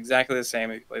playthrough feels exactly the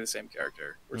same if you play the same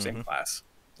character or same class.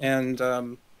 And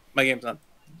my game's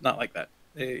not like that.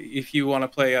 If you want to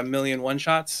play a million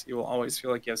one-shots, you will always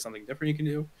feel like you have something different you can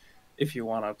do. If you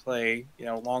want to play,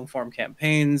 long-form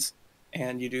campaigns,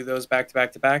 and you do those back to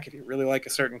back to back. If you really like a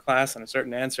certain class and a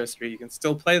certain ancestry, you can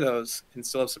still play those and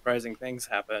still have surprising things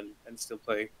happen and still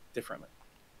play differently.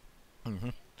 Mm-hmm.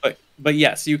 But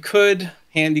yes, you could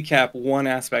handicap one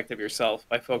aspect of yourself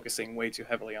by focusing way too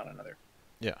heavily on another.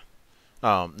 Yeah.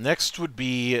 Next would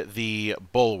be the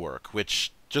Bulwark,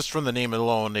 which just from the name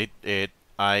alone,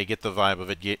 I get the vibe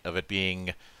of it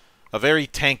being a very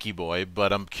tanky boy,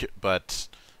 but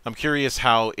I'm curious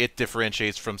how it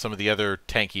differentiates from some of the other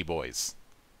tanky boys.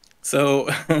 So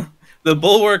the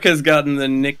Bulwark has gotten the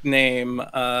nickname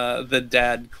the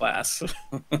Dad class.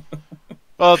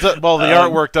 Well, the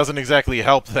artwork doesn't exactly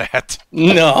help that.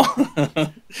 No.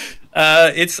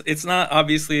 It's not,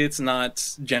 obviously it's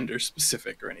not gender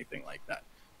specific or anything like that.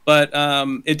 But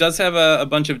it does have a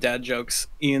bunch of dad jokes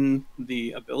in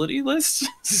the ability list.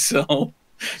 So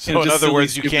in other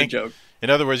words, you can't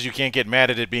get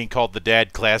mad at it being called the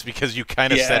Dad class because you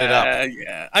kind of set it up.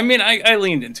 Yeah. I mean, I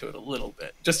leaned into it a little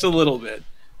bit, just a little bit,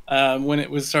 when it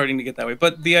was starting to get that way.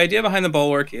 But the idea behind the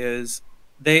Bulwark is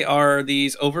they are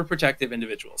these overprotective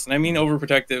individuals. And I mean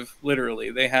overprotective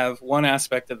literally. They have one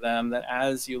aspect of them that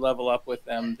as you level up with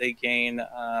them, they gain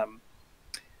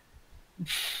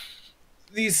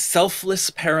these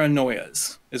selfless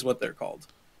paranoias is what they're called.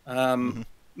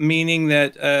 Meaning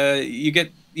that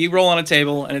you roll on a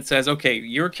table and it says, okay,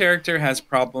 your character has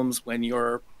problems when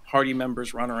your party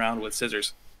members run around with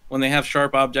scissors. When they have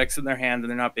sharp objects in their hand and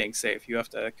they're not being safe, you have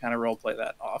to kind of role play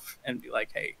that off and be like,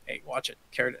 hey, watch it,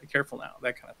 careful now,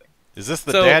 that kind of thing. Is this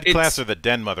the Dad class or the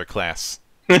Den Mother class?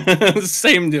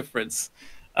 Same difference.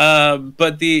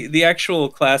 But the actual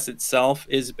class itself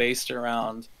is based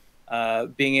around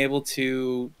being able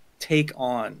to take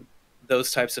on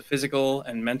those types of physical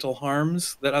and mental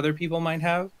harms that other people might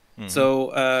have.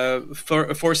 So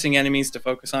forcing enemies to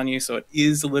focus on you. So it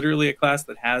is literally a class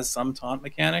that has some taunt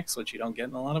mechanics, which you don't get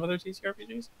in a lot of other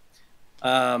TCRPGs.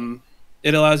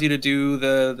 It allows you to do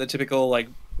the typical like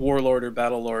warlord or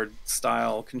battlelord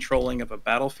style controlling of a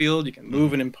battlefield. You can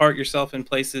move and impart yourself in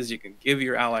places. You can give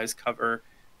your allies cover.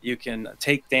 You can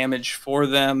take damage for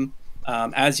them.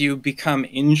 As you become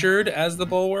injured as the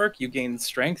Bulwark, you gain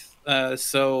strength.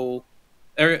 So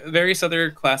there are various other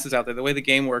classes out there. The way the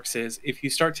game works is if you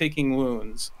start taking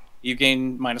wounds, you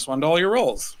gain -1 to all your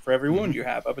rolls for every wound you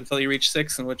have up until you reach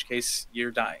 6, in which case you're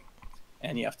dying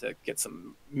and you have to get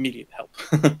some immediate help.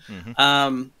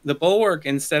 The Bulwark,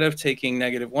 instead of taking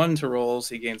 -1 to rolls,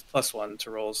 he gains +1 to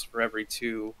rolls for every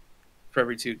two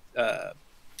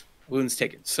wounds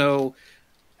taken. So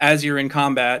as you're in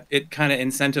combat, it kind of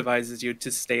incentivizes you to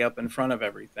stay up in front of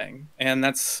everything. And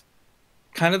that's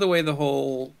kind of the way the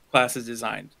whole class is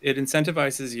designed. It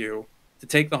incentivizes you to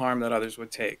take the harm that others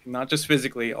would take, not just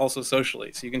physically, also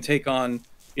socially. So you can take on,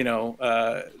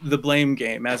 the blame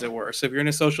game, as it were. So if you're in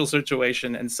a social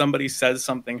situation and somebody says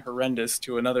something horrendous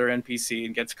to another NPC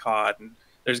and gets caught, and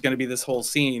there's going to be this whole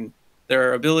scene, there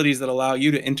are abilities that allow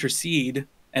you to intercede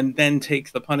and then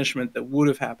take the punishment that would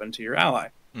have happened to your ally.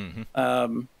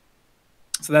 So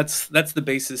that's the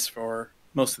basis for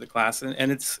most of the class,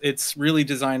 and it's really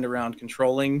designed around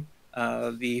controlling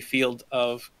the field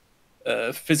of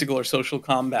physical or social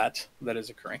combat that is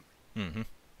occurring.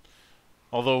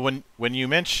 Although when you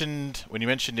mentioned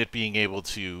it being able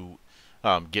to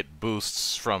get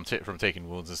boosts from taking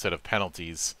wounds instead of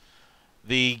penalties,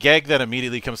 the gag that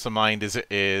immediately comes to mind is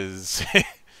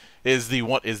is the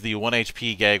 1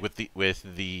 HP gag with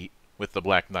the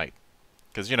Black Knight,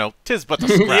 because tis but a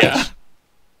scratch.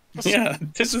 Yeah,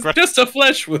 this is just a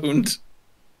flesh wound.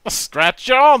 Scratch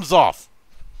your arms off.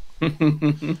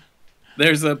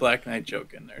 There's a Black Knight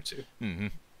joke in there too.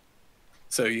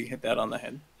 So you hit that on the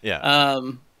head. Yeah.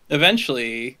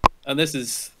 Eventually, this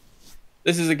is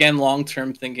again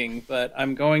long-term thinking, but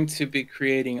I'm going to be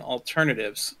creating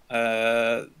alternatives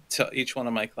to each one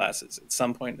of my classes at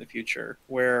some point in the future,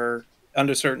 where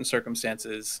under certain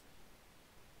circumstances,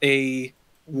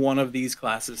 one of these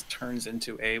classes turns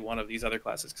into one of these other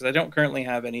classes, because I don't currently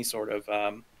have any sort of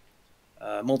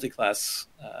multi-class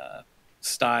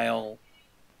style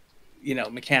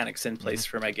mechanics in place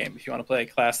for my game. If you want to play a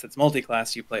class that's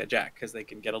multi-class, you play a Jack, because they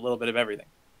can get a little bit of everything.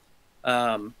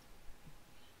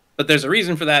 But there's a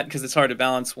reason for that, because it's hard to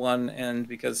balance, one, and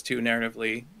because two,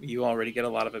 narratively, you already get a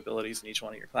lot of abilities in each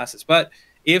one of your classes. But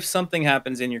if something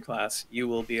happens in your class, you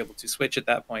will be able to switch at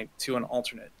that point to an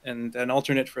alternate. And an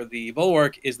alternate for the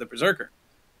Bulwark is the Berserker.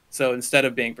 So instead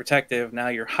of being protective, now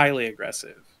you're highly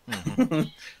aggressive.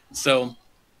 So,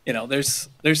 there's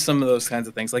some of those kinds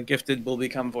of things. Like Gifted will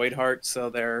become Voidheart, so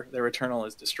their Eternal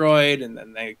is destroyed, and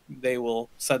then they will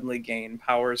suddenly gain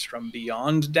powers from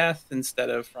beyond death instead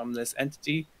of from this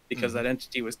entity, because that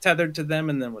entity was tethered to them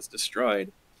and then was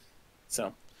destroyed.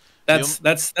 So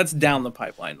That's down the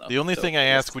pipeline though. The only So thing I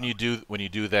ask when you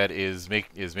do that is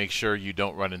make sure you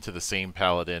don't run into the same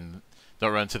paladin,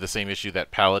 don't run into the same issue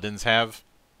that paladins have.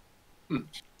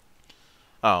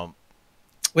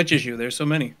 Which issue? There's so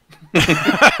many.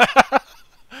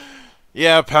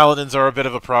 Yeah, paladins are a bit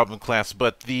of a problem class,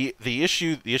 but the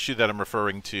issue that I'm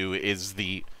referring to is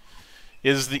the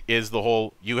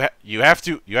whole you have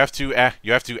to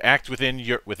act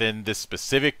within this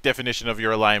specific definition of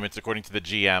your alignments according to the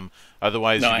GM,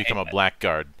 otherwise you become a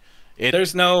blackguard.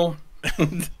 There's no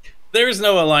there's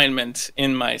no alignment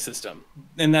in my system,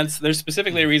 and there's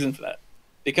specifically a reason for that.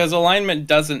 Because alignment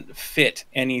doesn't fit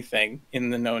anything in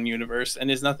the known universe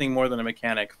and is nothing more than a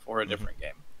mechanic for a different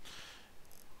game.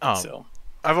 So,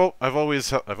 I've always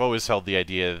held the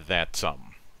idea that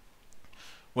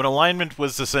when alignment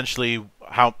was essentially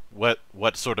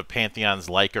what sort of pantheons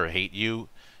like or hate you,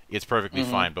 it's perfectly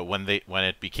fine. But when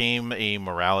it became a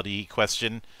morality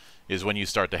question, is when you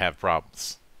start to have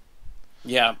problems.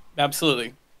 Yeah,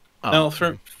 absolutely. No,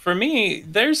 for me,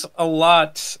 there's a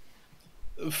lot.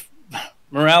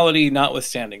 Morality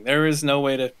notwithstanding, there is no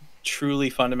way to truly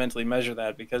fundamentally measure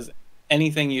that because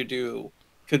anything you do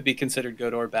could be considered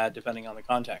good or bad depending on the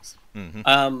context.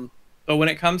 But when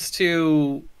it comes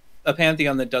to a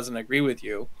pantheon that doesn't agree with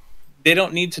you, they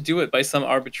don't need to do it by some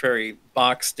arbitrary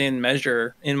boxed-in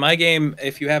measure. In my game,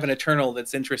 if you have an Eternal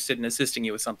that's interested in assisting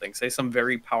you with something, say some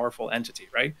very powerful entity,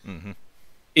 right?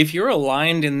 If you're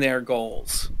aligned in their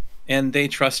goals and they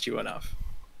trust you enough,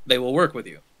 they will work with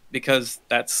you because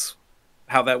that's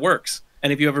how that works.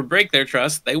 And if you ever break their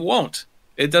trust, they won't.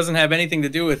 It doesn't have anything to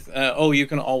do with oh, you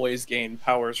can always gain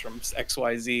powers from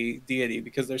XYZ deity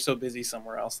because they're so busy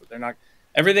somewhere else that they're not.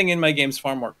 Everything in my game's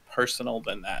far more personal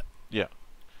than that. Yeah.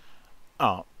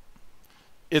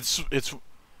 It's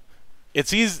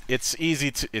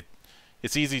easy to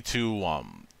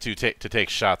take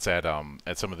shots at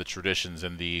some of the traditions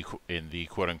in the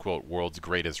quote unquote world's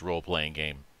greatest role playing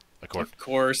game. Of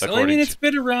course. I mean, it's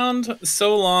been around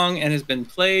so long and has been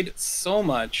played so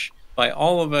much by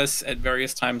all of us at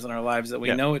various times in our lives that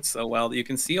we know it so well that you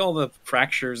can see all the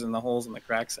fractures and the holes and the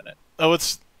cracks in it. Oh, I'd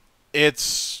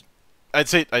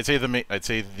say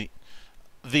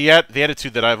the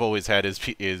attitude that I've always had is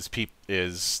for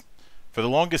the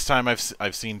longest time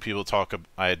I've seen people talk.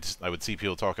 I would see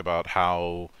people talk about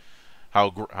how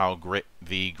great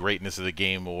the greatness of the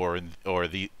game or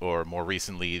more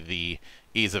recently the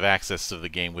ease of access of the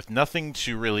game, with nothing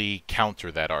to really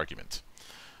counter that argument.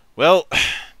 Well,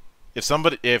 if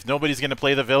nobody's going to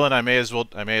play the villain, I may as well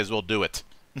do it.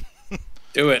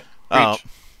 Do it.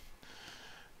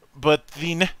 But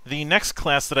the next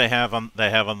class that I have on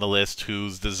the list,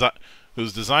 whose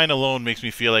design alone makes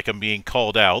me feel like I'm being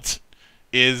called out,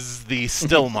 is the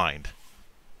Still Mind.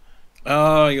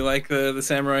 Oh, you like the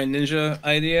samurai ninja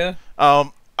idea?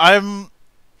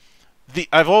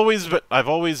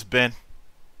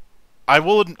 I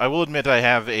will admit I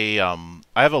have a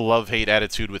love-hate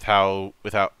attitude with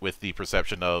the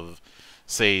perception of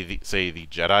say the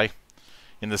Jedi,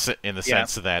 in the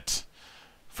sense that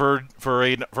for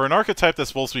an archetype that's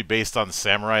supposed to be based on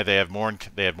samurai, they have more in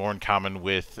common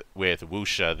with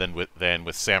wuxia than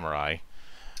with samurai.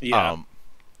 Yeah.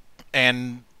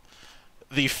 And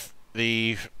the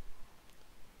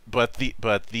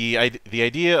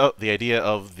idea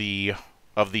of the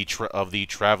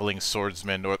traveling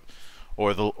swordsman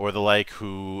or the like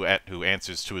who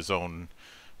answers to his own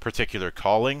particular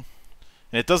calling,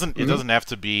 and it doesn't have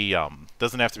to be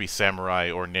samurai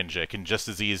or ninja. It can just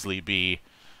as easily be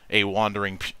a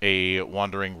wandering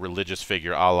religious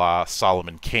figure, a la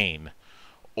Solomon Kane,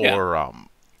 or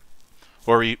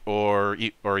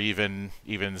even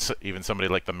somebody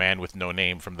like the Man with No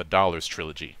Name from the Dollars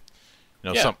trilogy.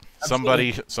 You know,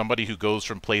 somebody who goes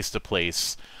from place to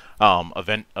place,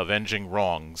 avenging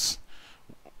wrongs,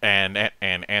 and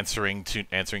answering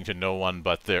to no one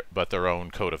but their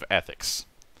own code of ethics.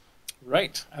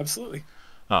 Right. Absolutely.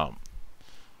 So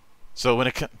when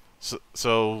it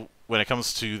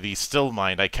comes to the Still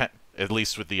Mind, at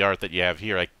least with the art that you have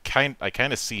here, I kind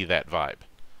of see that vibe.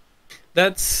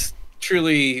 That's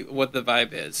truly what the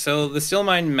vibe is. So the Still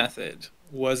Mind method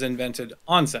was invented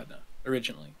on Sedna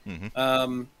originally.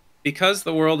 Because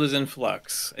the world is in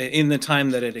flux in the time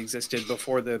that it existed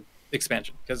before the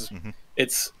expansion, because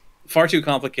it's far too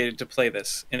complicated to play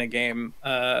this in a game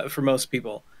for most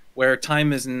people, where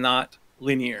time is not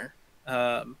linear.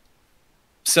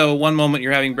 So one moment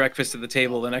you're having breakfast at the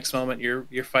table, the next moment you're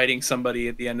fighting somebody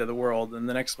at the end of the world, and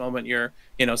the next moment you're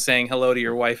saying hello to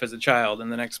your wife as a child,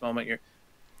 and the next moment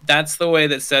that's the way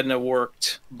that Sedna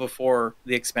worked before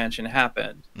the expansion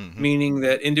happened. Meaning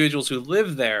that individuals who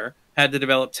live there had to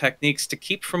develop techniques to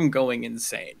keep from going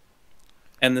insane.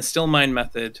 And the still mind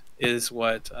method is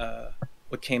what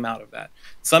came out of that.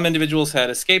 Some individuals had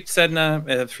escaped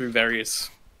Sedna through various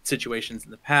situations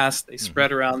in the past. They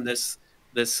spread around this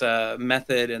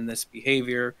method and this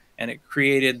behavior, and it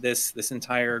created this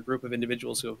entire group of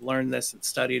individuals who have learned this and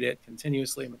studied it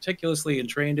continuously, meticulously, and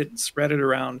trained it and spread it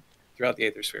around throughout the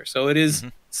Aether sphere. So it is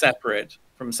separate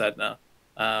from Sedna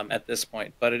at this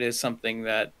point, but it is something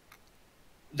that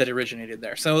originated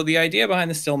there. So the idea behind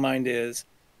the still mind is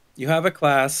you have a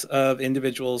class of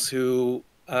individuals who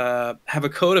have a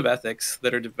code of ethics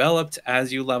that are developed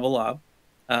as you level up.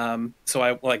 So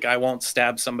I won't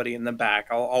stab somebody in the back.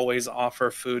 I'll always offer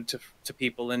food to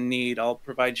people in need. I'll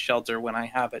provide shelter when I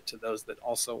have it to those that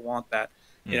also want that.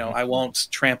 You know, I won't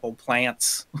trample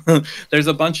plants. There's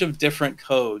a bunch of different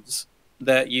codes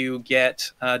that you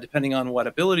get depending on what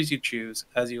abilities you choose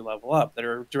as you level up that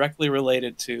are directly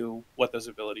related to what those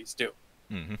abilities do.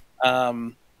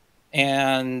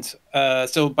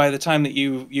 So by the time that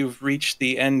you've reached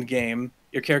the end game,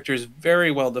 your character is very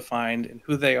well defined in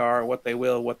who they are, what they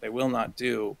will not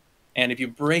do. And if you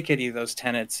break any of those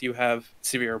tenets, you have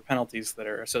severe penalties that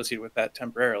are associated with that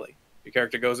temporarily. Your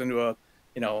character goes into a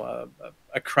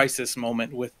crisis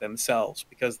moment with themselves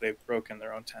because they've broken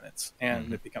their own tenets,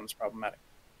 and it becomes problematic.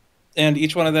 And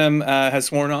each one of them has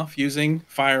sworn off using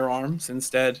firearms,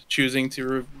 instead choosing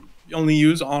to only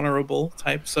use honorable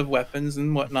types of weapons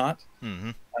and whatnot,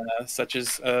 such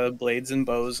as blades and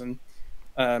bows. And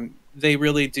they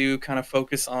really do kind of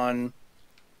focus on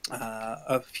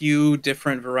a few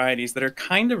different varieties that are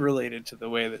kind of related to the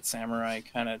way that samurai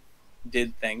kind of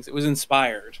did things. It was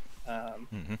inspired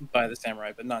by the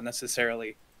samurai, but not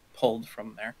necessarily pulled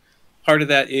from there. Part of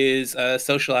that is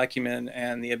social acumen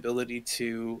and the ability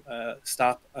to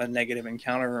stop a negative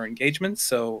encounter or engagement.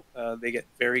 So they get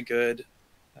very good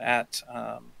at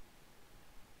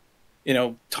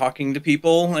talking to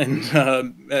people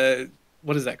and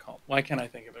what is that called? Why can't I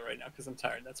think of it right now? Because I'm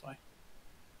tired. That's why.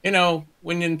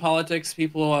 When in politics,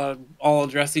 people all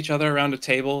address each other around a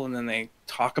table and then they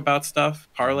talk about stuff,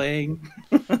 parlaying.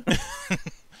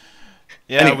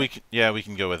 Anyway. We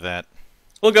can go with that.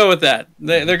 We'll go with that.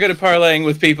 They're good at parlaying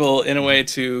with people in a way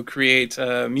to create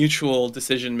mutual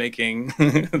decision making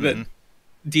that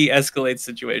de-escalates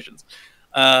situations.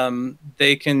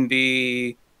 They can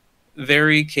be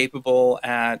very capable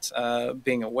at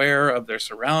being aware of their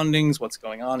surroundings, what's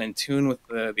going on, in tune with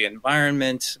the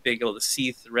environment, being able to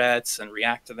see threats and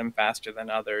react to them faster than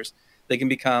others. They can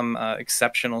become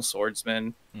exceptional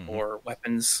swordsmen or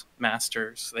weapons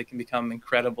masters. They can become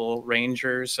incredible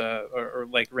rangers or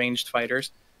like ranged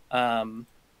fighters.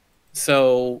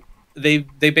 So they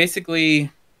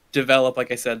basically develop,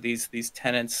 like I said, these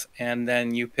tenets, and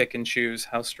then you pick and choose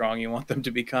how strong you want them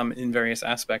to become in various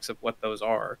aspects of what those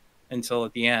are, until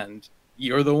at the end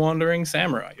you're the wandering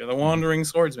samurai, you're the wandering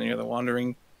swordsman, you're the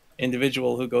wandering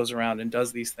individual who goes around and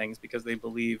does these things because they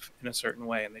believe in a certain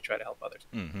way and they try to help others.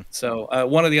 So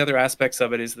one of the other aspects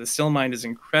of it is the still mind is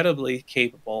incredibly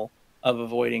capable of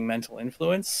avoiding mental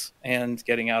influence and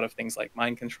getting out of things like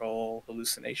mind control,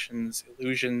 hallucinations,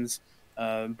 illusions,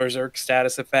 berserk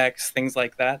status effects, things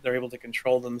like that. They're able to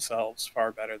control themselves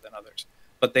far better than others,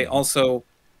 but they also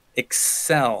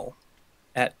excel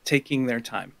at taking their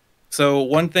time. So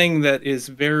one thing that is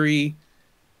very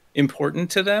important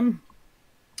to them,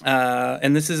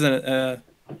 and this is a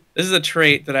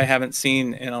trait that I haven't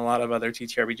seen in a lot of other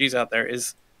TTRPGs out there,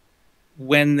 is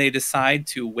when they decide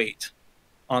to wait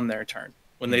on their turn,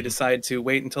 when they decide to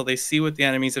wait until they see what the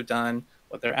enemies have done,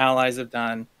 what their allies have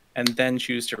done, and then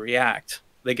choose to react,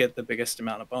 they get the biggest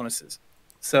amount of bonuses.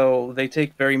 So they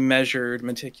take very measured,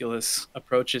 meticulous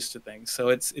approaches to things. So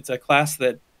it's a class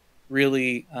that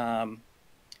really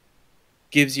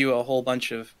gives you a whole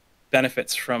bunch of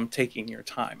benefits from taking your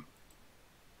time.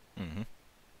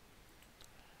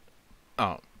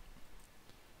 Oh,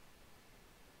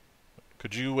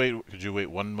 could you wait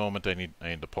one moment? I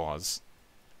need to pause.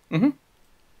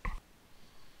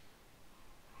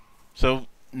 So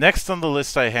next on the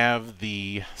list, I have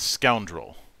the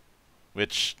Scoundrel,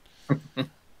 which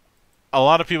a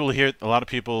lot of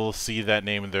people see that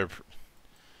name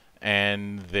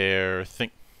and they're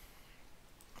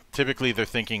typically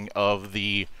thinking of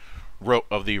the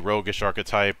roguish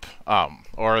archetype,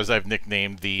 or as I've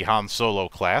nicknamed, the Han Solo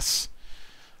class.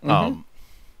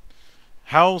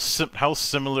 How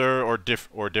similar or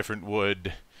different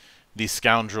would the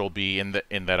Scoundrel be in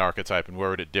that archetype, and where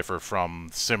would it differ from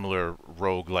similar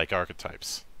rogue-like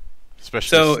archetypes?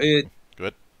 Especially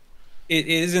good. It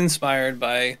is inspired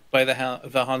by the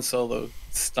Han Solo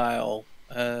style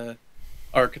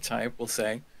archetype, we'll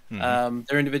say.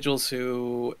 They're individuals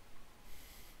who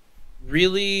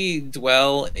really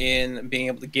dwell in being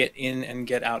able to get in and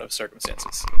get out of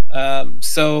circumstances.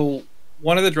 So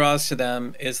one of the draws to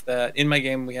them is that in my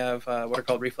game we have what are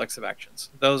called reflexive actions.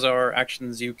 Those are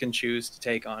actions you can choose to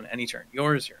take on any turn.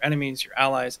 Yours, your enemies, your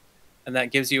allies, and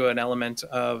that gives you an element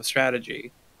of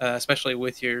strategy, especially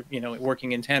with your,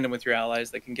 working in tandem with your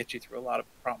allies that can get you through a lot of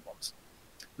problems.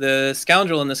 The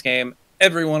scoundrel in this game,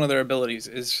 every one of their abilities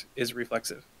is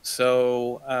reflexive.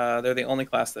 So they're the only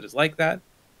class that is like that.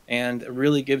 And it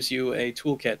really gives you a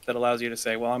toolkit that allows you to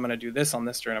say, well, I'm going to do this on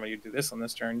this turn, I'm going to do this on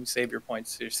this turn. You save your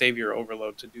points, you save your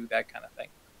overload to do that kind of thing.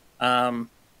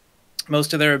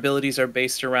 Most of their abilities are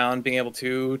based around being able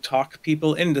to talk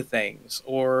people into things,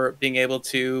 or being able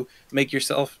to make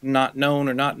yourself not known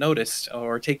or not noticed,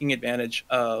 or taking advantage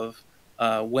of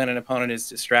when an opponent is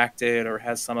distracted or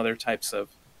has some other types of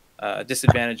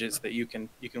disadvantages that you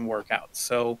can work out.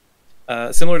 So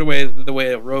similar to the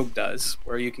way a rogue does,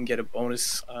 where you can get a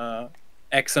bonus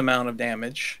X amount of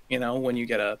damage, when you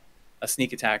get a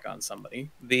sneak attack on somebody.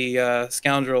 The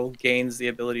scoundrel gains the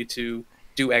ability to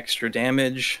do extra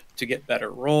damage, to get better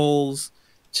rolls,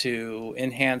 to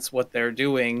enhance what they're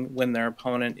doing when their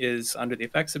opponent is under the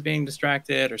effects of being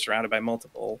distracted or surrounded by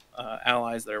multiple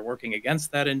allies that are working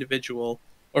against that individual,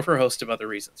 or for a host of other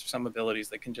reasons. Some abilities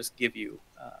that can just give you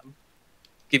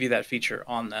that feature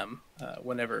on them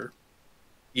whenever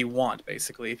you want,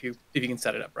 basically, if you can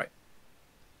set it up right.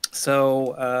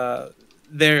 So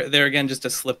they're again just a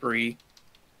slippery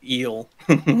eel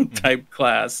type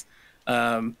class.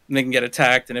 They can get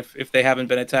attacked, and if they haven't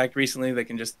been attacked recently, they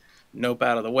can just nope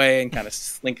out of the way and kind of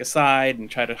slink aside and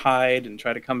try to hide and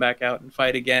try to come back out and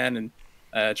fight again,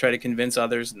 and try to convince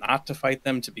others not to fight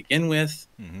them to begin with.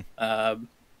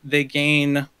 They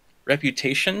gain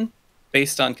reputation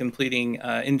based on completing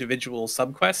individual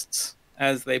subquests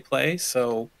as they play.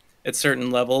 So at certain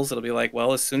levels, it'll be like,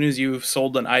 well, as soon as you've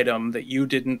sold an item that you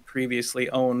didn't previously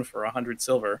own for 100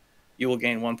 silver, you will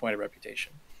gain 1 point of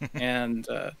reputation. And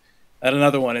at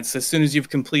another one, it's as soon as you've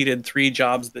completed 3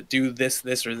 jobs that do this,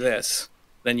 this, or this,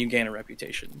 then you gain a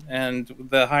reputation. And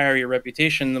the higher your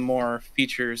reputation, the more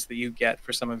features that you get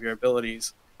for some of your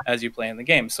abilities as you play in the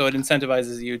game. So it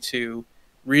incentivizes you to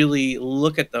really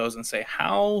look at those and say,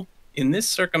 how, in this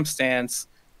circumstance,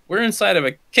 we're inside of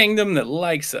a kingdom that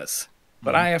likes us,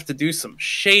 but I have to do some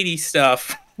shady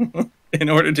stuff in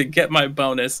order to get my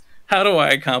bonus. How do I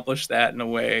accomplish that in a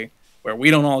way where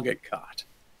we don't all get caught?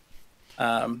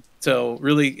 So it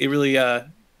really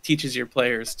teaches your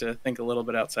players to think a little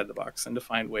bit outside the box and to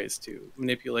find ways to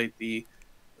manipulate the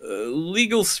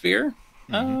legal sphere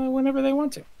whenever they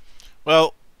want to.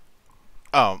 Well,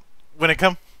 when it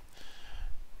comes,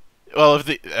 well,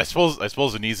 I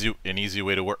suppose an easy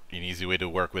way to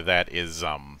work with that is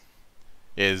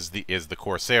the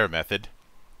Corsair method.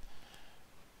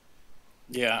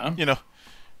 Yeah.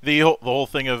 The whole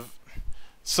thing of,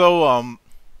 so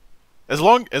as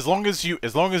long as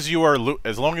you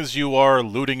are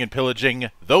looting and pillaging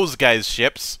those guys'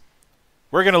 ships,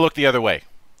 we're gonna look the other way.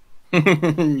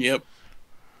 Yep.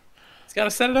 It's got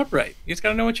to set it up right. You just got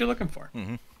to know what you're looking for.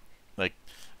 Like,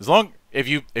 if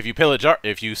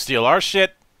you steal our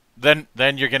shit, then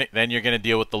you're gonna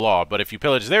deal with the law. But if you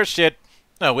pillage their shit,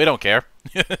 no, we don't care.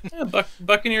 Yeah,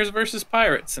 Buccaneers versus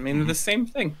pirates. I mean, they're the same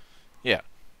thing. Yeah.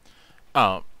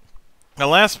 Now,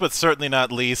 last but certainly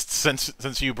not least,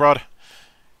 since you brought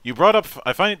up,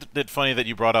 I find it funny that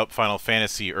you brought up Final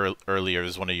Fantasy earlier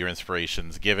as one of your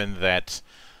inspirations, given that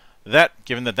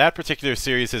particular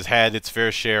series has had its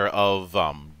fair share of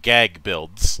gag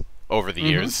builds over the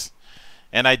years,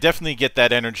 and I definitely get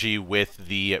that energy with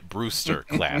the Brewster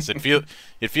class. It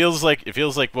feels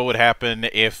like what would happen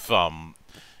if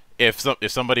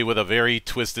somebody with a very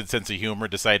twisted sense of humor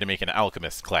decided to make an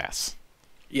alchemist class.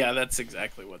 Yeah, that's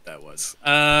exactly what that was.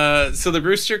 So the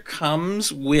Brewster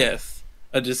comes with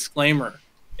a disclaimer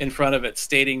in front of it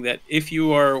stating that if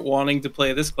you are wanting to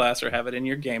play this class or have it in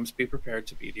your games, be prepared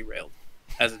to be derailed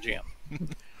as a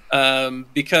GM.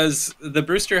 Because the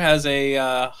Brewster has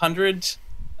a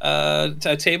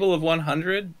table of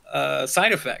 100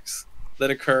 side effects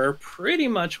that occur pretty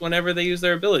much whenever they use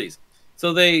their abilities.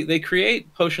 So they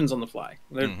create potions on the fly.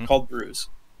 They're called brews.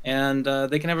 And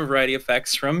they can have a variety of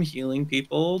effects, from healing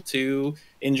people to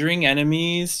injuring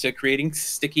enemies to creating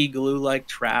sticky glue-like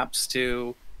traps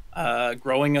to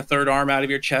growing a third arm out of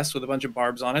your chest with a bunch of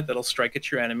barbs on it that'll strike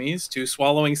at your enemies, to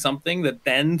swallowing something that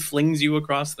then flings you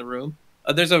across the room.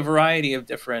 There's a variety of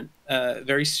different,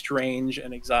 very strange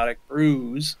and exotic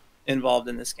brews involved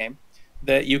in this game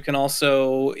that you can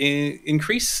also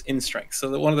increase in strength.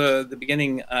 So that one of the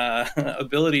beginning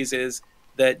abilities is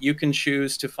that you can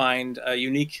choose to find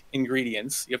unique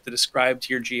ingredients. You have to describe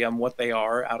to your GM what they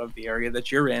are out of the area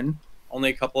that you're in, only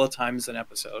a couple of times an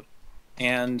episode.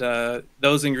 And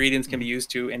those ingredients can be used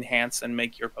to enhance and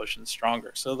make your potions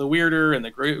stronger. So the weirder and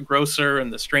the grosser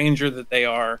and the stranger that they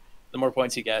are, the more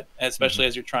points you get, especially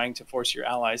as you're trying to force your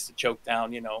allies to choke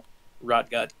down, rot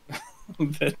gut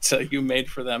that you made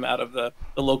for them out of the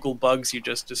local bugs you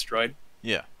just destroyed.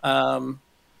 Yeah.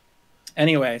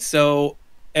 Anyway, so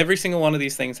every single one of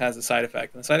these things has a side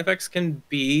effect, and the side effects can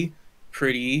be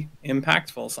pretty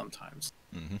impactful sometimes.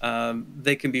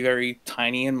 They can be very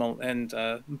tiny and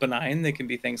benign. They can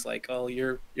be things like, oh,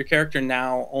 your character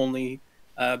now only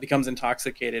becomes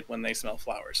intoxicated when they smell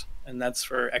flowers, and that's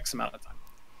for X amount of time.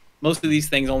 Most of these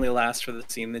things only last for the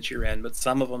scene that you're in, but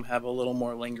some of them have a little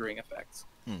more lingering effects.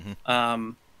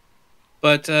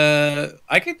 But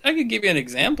I could give you an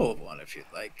example of one if you'd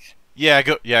like. Yeah,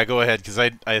 go ahead, because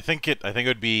I think it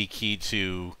would be key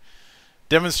to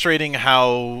demonstrating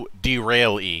how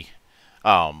derail-y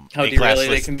how derail-y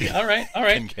they can be. All right.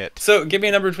 Can get. So give me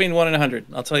a number between 1 and 100.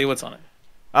 I'll tell you what's on it.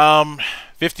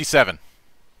 57.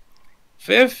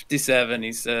 57,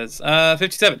 he says.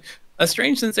 57. A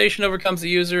strange sensation overcomes the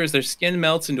user as their skin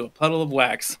melts into a puddle of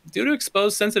wax. Due to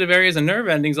exposed sensitive areas and nerve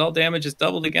endings, all damage is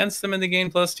doubled against them and they gain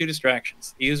 +2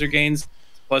 distractions. The user gains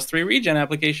 +3 regen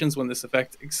applications when this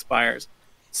effect expires.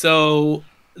 So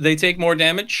they take more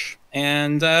damage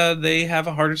and they have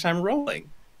a harder time rolling.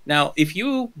 Now, if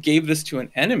you gave this to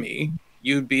an enemy,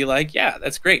 you'd be like, yeah,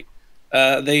 that's great.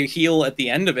 They heal at the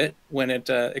end of it when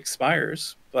it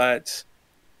expires, but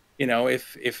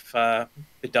if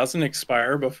it doesn't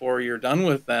expire before you're done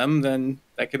with them, then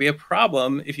that could be a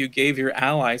problem if you gave your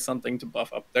ally something to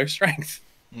buff up their strength.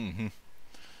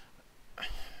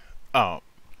 Oh.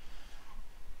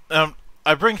 When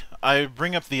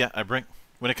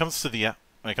it comes to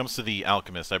the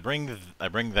alchemist, I bring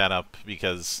that up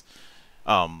because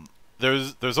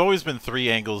there's always been 3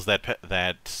 angles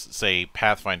that say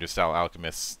Pathfinder style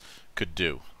alchemists could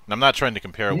do. And I'm not trying to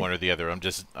compare one or the other. I'm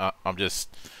just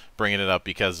bringing it up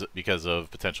because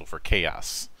of potential for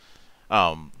chaos.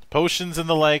 Potions and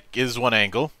the like is one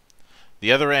angle.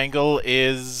 The other angle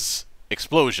is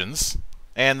explosions,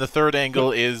 and the third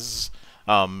angle is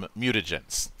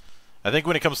mutagens. I think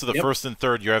when it comes to the first and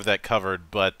third, you have that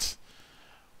covered. But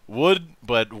would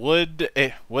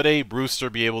a Brewster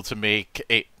be able to make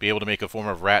a form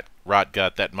of rot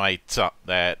gut that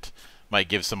might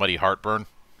give somebody heartburn?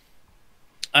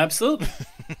 Absolutely.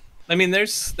 I mean,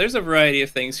 there's a variety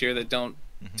of things here that don't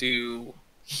do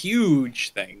huge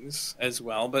things as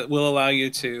well, but will allow you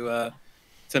to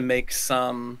make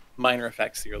some minor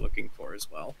effects that you're looking for as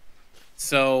well.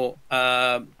 So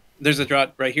there's a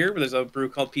draught right here. There's a brew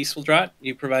called Peaceful Draught.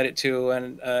 You provide it to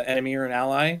an enemy or an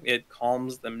ally. It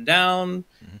calms them down.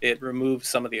 It removes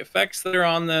some of the effects that are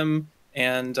on them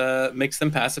and makes them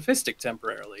pacifistic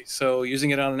temporarily. So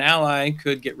using it on an ally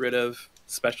could get rid of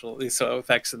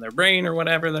effects in their brain or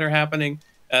whatever that are happening,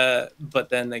 but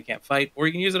then they can't fight. Or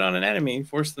you can use it on an enemy,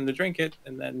 force them to drink it,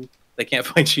 and then they can't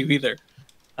fight you either.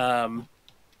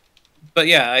 But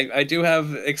yeah, I do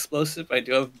have explosive, I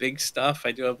do have big stuff,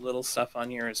 I do have little stuff on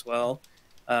here as well.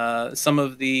 Some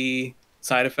of the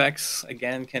side effects,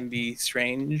 again, can be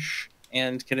strange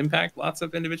and can impact lots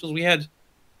of individuals. We had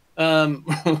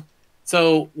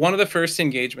so one of the first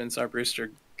engagements our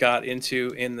Brewster got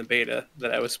into in the beta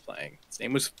that I was playing, his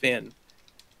name was Finn.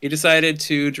 He decided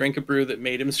to drink a brew that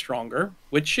made him stronger,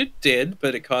 which it did,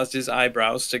 but it caused his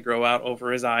eyebrows to grow out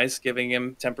over his eyes, giving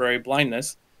him temporary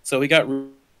blindness. So he got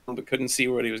but couldn't see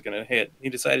what he was going to hit. He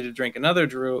decided to drink another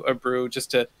brew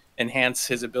just to enhance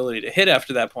his ability to hit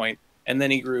after that point, and then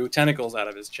he grew tentacles out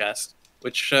of his chest,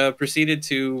 which proceeded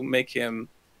to make him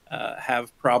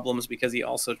have problems because he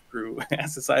also grew,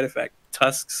 as a side effect,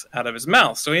 tusks out of his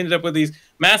mouth. So he ended up with these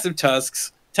massive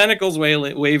tusks, tentacles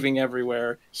waving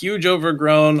everywhere, huge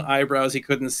overgrown eyebrows he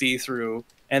couldn't see through,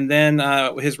 and then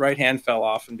his right hand fell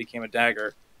off and became a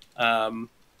dagger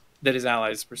that his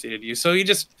allies proceeded to use. So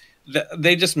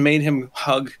they just made him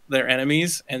hug their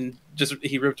enemies, and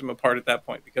he ripped them apart at that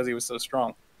point because he was so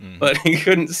strong. But he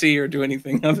couldn't see or do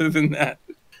anything other than that.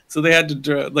 So they had to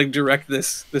direct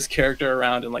this character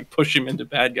around and push him into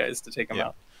bad guys to take him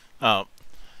out.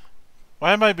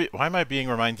 Why am I being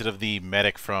reminded of the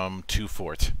medic from 2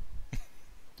 Fort?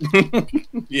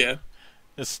 Yeah.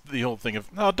 It's the whole thing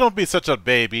of, no, don't be such a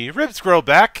baby. Ribs grow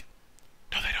back.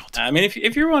 No, they don't. I mean,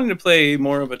 if you're wanting to play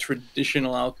more of a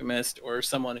traditional alchemist or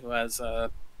someone who has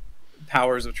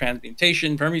powers of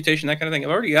transmutation, permutation, that kind of thing,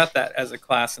 I've already got that as a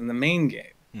class in the main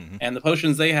game. And the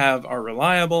potions they have are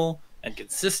reliable and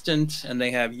consistent, and they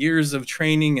have years of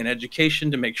training and education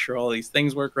to make sure all these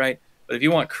things work right. But if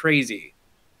you want crazy,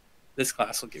 this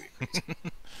class will give you crazy.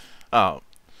 Oh.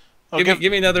 Give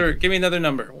me another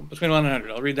number between 1 and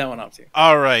 100. I'll read that one off to you.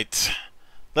 All right.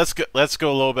 Let's go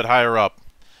a little bit higher up.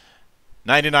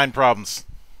 99 problems.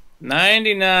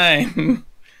 99.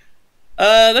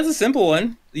 That's a simple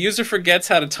one. The user forgets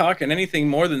how to talk in anything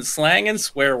more than slang and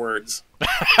swear words.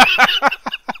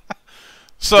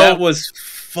 So that was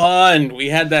fun. We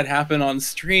had that happen on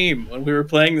stream when we were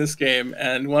playing this game,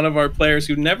 and one of our players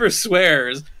who never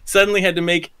swears suddenly had to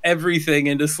make everything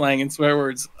into slang and swear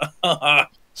words.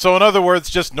 So in other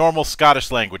words, just normal Scottish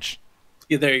language.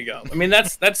 Yeah, there you go. I mean,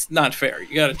 that's not fair.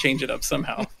 You got to change it up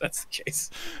somehow. If that's the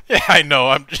case. Yeah, I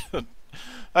know.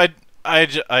 I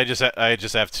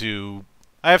just have to.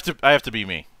 I have to be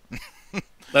me.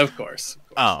 Of course.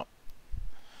 Oh.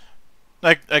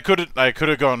 I could have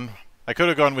gone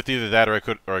with either that, or I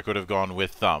could have gone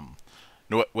with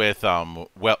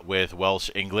Welsh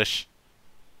English.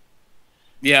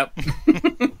 Yep.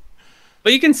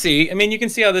 But you can see, I mean, you can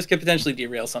see how this could potentially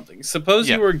derail something. Suppose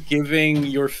you were giving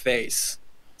your face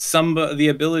the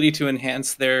ability to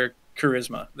enhance their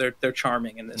charisma, their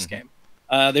charming in this game.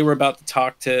 They were about to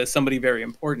talk to somebody very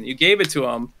important. You gave it to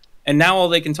them, and now all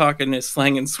they can talk in is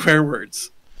slang and swear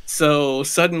words. So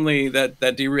suddenly that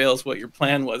derails what your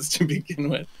plan was to begin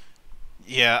with.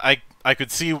 Yeah, I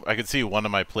could see one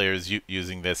of my players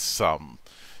using this solely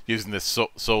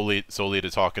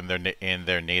to talk in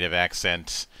their native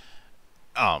accent,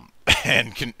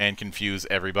 and confuse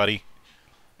everybody.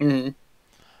 Well,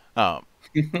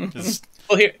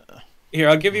 here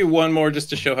I'll give you one more just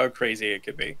to show how crazy it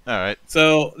could be. All right.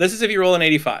 So this is if you roll an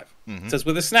 85. It says,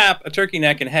 with a snap, a turkey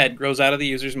neck and head grows out of the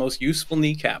user's most useful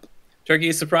kneecap. Turkey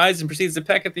is surprised and proceeds to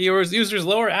peck at the user's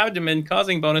lower abdomen,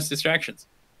 causing bonus distractions.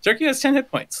 Turkey has 10 hit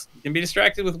points. You can be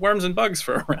distracted with worms and bugs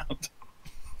for a round.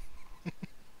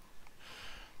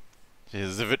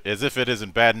 As if it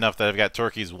isn't bad enough that I've got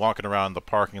turkeys walking around the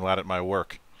parking lot at my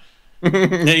work.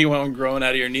 You want one growing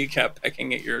out of your kneecap,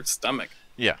 pecking at your stomach.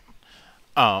 Yeah.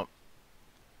 But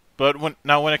when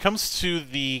it comes to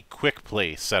the quick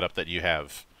play setup that you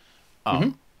have,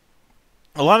 a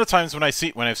lot of times when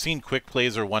I've seen quick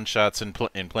plays or one shots in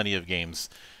plenty of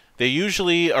games, they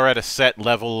usually are at a set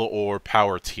level or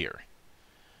power tier.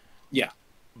 Yeah.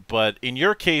 But in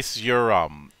your case, you're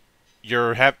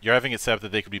having it set up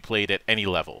that they could be played at any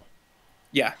level.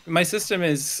 Yeah, my system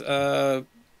is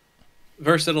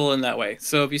versatile in that way.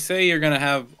 So if you say you're going to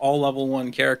have all level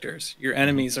 1 characters, your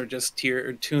enemies are just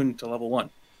tuned to level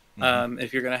 1.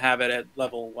 If you're going to have it at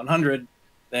level 100,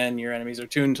 then your enemies are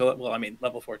tuned to, well, I mean,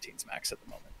 level 14's max at the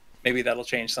moment. Maybe that'll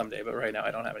change someday, but right now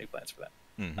I don't have any plans for that.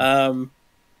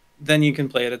 Then you can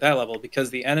play it at that level,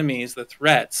 because the enemies, the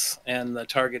threats, and the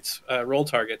targets, roll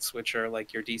targets, which are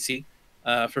like your DC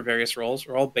for various roles,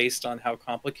 are all based on how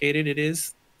complicated it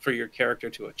is for your character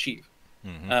to achieve.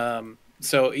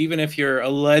 So even if you're a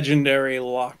legendary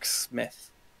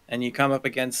locksmith and you come up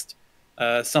against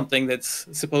something that's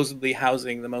supposedly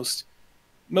housing the most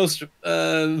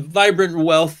vibrant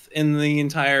wealth in the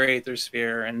entire Aether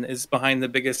sphere and is behind the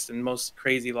biggest and most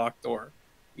crazy locked door,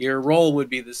 your roll would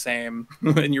be the same,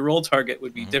 and your roll target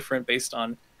would be different based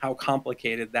on how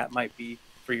complicated that might be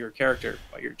for your character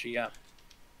by your GM.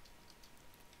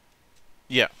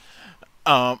 Yeah.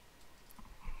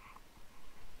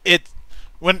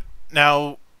 When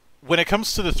it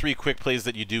comes to the 3 quick plays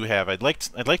that you do have, I'd like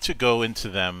to go into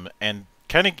them and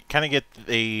kind of get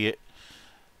a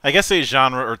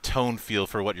genre or tone feel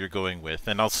for what you're going with.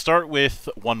 And I'll start with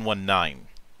 119,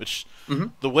 which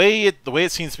the way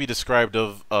it seems to be described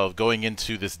of going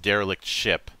into this derelict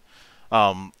ship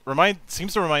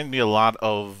seems to remind me a lot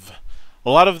of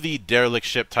the derelict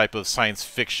ship type of science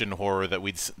fiction horror that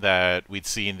we'd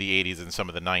see in the 80s and some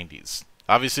of the 90s.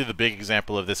 Obviously, the big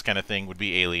example of this kind of thing would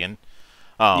be Alien.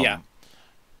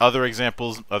 Other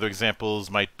examples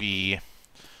might be,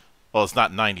 well, it's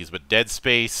not 90s, but Dead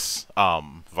Space,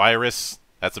 Virus.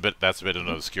 That's a bit of an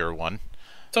obscure one.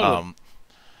 Totally.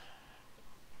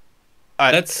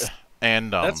 That's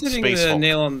hitting Space the Hulk.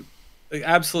 nail on,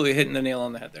 absolutely hitting the nail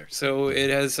on the head there. So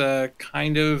it has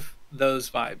kind of those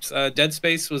vibes. Dead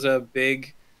Space was a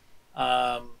big,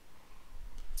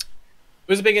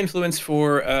 influence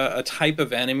for a type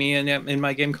of enemy in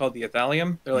my game called the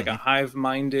Aethalium. They're like a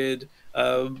hive-minded,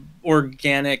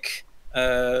 organic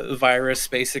virus,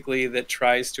 basically, that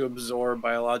tries to absorb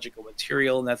biological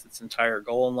material, and that's its entire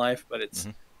goal in life. But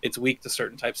it's weak to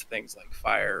certain types of things like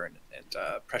fire and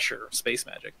pressure, space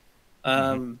magic.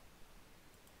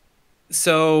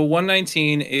 So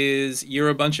 119 is you're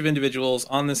a bunch of individuals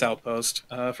on this outpost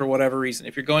for whatever reason.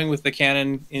 If you're going with the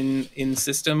canon in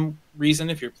system reason,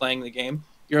 if you're playing the game,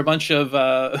 you're a bunch of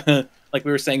like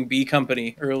we were saying B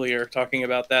Company earlier, talking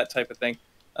about that type of thing.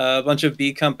 A bunch of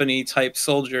B Company type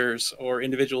soldiers or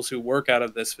individuals who work out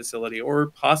of this facility, or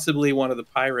possibly one of the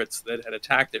pirates that had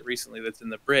attacked it recently that's in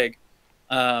the brig.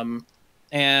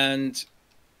 And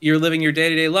you're living your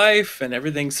day-to-day life and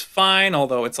everything's fine,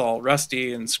 although it's all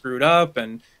rusty and screwed up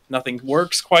and nothing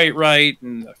works quite right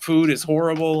and the food is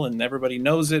horrible and everybody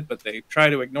knows it, but they try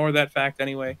to ignore that fact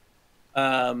anyway.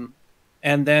 And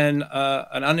then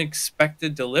an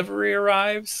unexpected delivery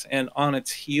arrives, and on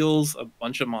its heels, a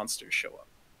bunch of monsters show up.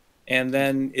 And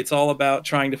then it's all about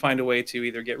trying to find a way to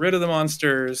either get rid of the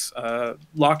monsters,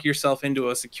 lock yourself into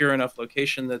a secure enough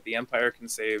location that the Empire can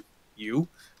save you,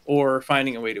 or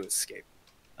finding a way to escape.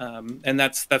 And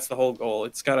that's the whole goal.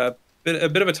 It's got a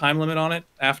bit of a time limit on it.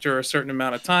 After a certain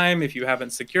amount of time, if you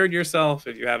haven't secured yourself,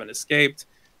 if you haven't escaped,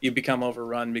 you become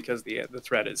overrun because the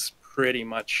threat is pretty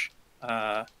much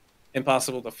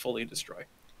impossible to fully destroy.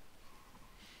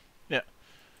 Yeah.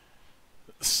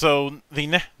 So the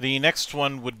next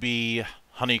one would be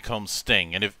Honeycomb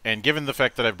Sting, and given the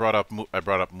fact that I brought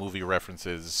up movie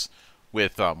references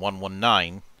with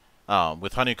 119,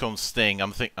 with Honeycomb Sting,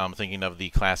 I'm thinking of the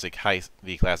classic heist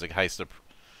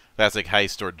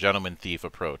or gentleman thief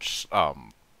approach.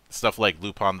 Stuff like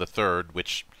Lupin the Third,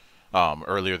 which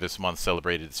earlier this month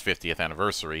celebrated its 50th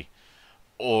anniversary,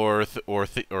 or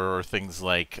things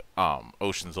like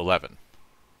Ocean's 11.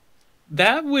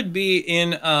 That would be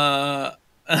in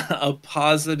a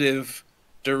positive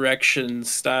direction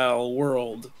style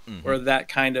world, where that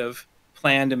kind of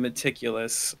planned and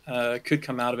meticulous could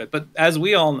come out of it. But as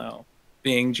we all know,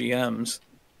 being GMs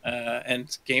and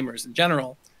gamers in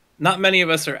general, not many of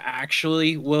us are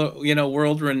actually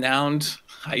world-renowned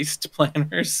heist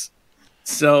planners.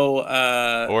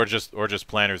 So or just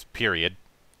planners, period.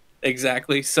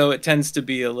 Exactly. So it tends to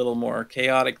be a little more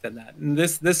chaotic than that. And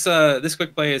this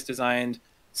quick play is designed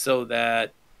so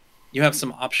that you have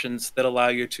some options that allow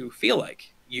you to feel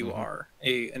like you are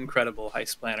a incredible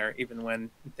heist planner, even when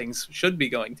things should be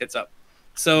going tits up.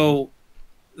 So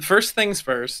first things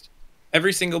first,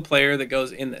 every single player that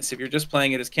goes in this, if you're just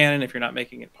playing it as canon, if you're not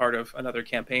making it part of another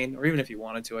campaign, or even if you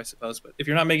wanted to, I suppose, but if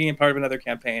you're not making it part of another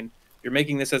campaign, you're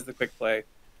making this as the quick play.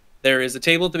 There is a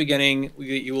table at the beginning.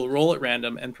 You will roll at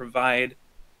random and provide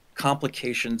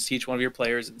complications to each one of your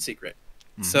players in secret.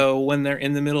 So when they're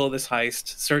in the middle of this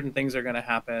heist, certain things are going to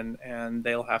happen, and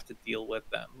they'll have to deal with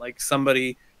them. Like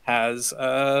somebody has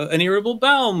an irritable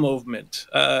bowel movement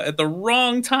at the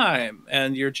wrong time,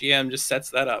 and your GM just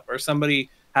sets that up. Or somebody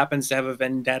happens to have a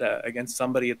vendetta against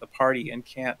somebody at the party and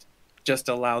can't just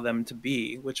allow them to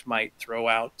be, which might throw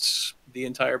out the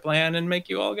entire plan and make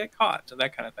you all get caught,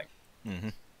 that kind of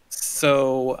thing.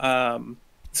 So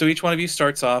each one of you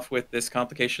starts off with this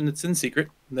complication that's in secret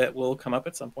that will come up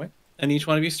at some point. And each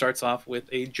one of you starts off with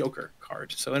a Joker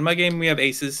card. So in my game, we have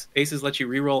aces. Aces let you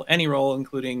reroll any roll,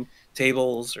 including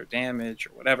tables or damage or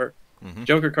whatever.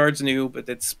 Joker card's new, but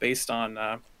it's based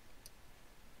on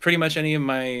pretty much any of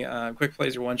my quick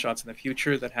plays or one-shots in the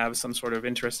future that have some sort of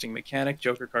interesting mechanic.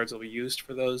 Joker cards will be used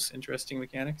for those interesting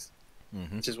mechanics,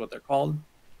 which is what they're called.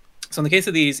 So in the case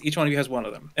of these, each one of you has one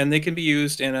of them, and they can be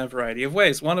used in a variety of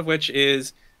ways. One of which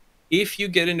is if you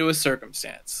get into a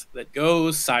circumstance that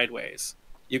goes sideways,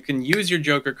 you can use your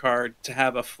Joker card to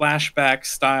have a flashback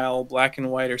style black and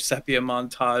white or sepia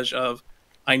montage of,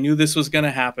 I knew this was going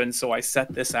to happen, so I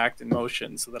set this act in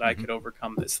motion so that I could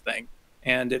overcome this thing.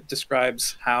 And it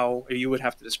describes how you would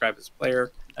have to describe as a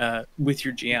player with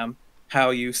your GM,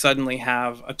 how you suddenly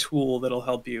have a tool that'll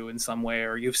help you in some way,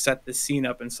 or you've set the scene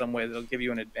up in some way that'll give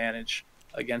you an advantage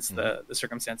against the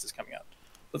circumstances coming up.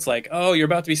 It's like, oh, you're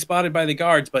about to be spotted by the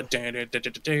guards, but back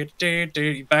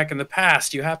in the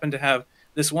past, you happen to have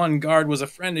this one guard was a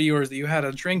friend of yours that you had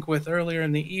a drink with earlier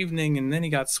in the evening, and then he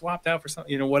got swapped out for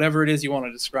something, whatever it is you want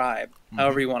to describe,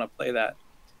 however you want to play that.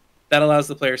 That allows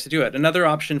the players to do it. Another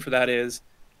option for that is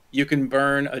you can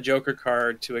burn a Joker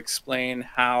card to explain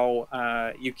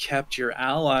how you kept your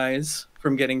allies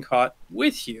from getting caught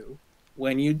with you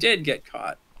when you did get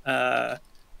caught.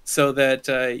 So that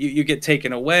you get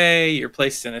taken away, you're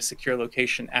placed in a secure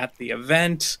location at the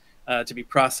event to be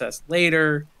processed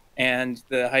later, and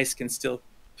the heist can still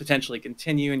potentially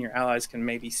continue, and your allies can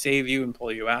maybe save you and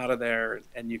pull you out of there,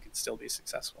 and you can still be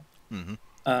successful.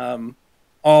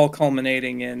 All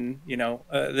culminating in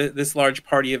this large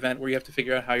party event where you have to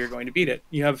figure out how you're going to beat it.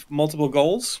 You have multiple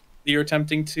goals that you're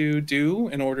attempting to do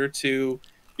in order to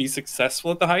be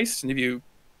successful at the heist, and if you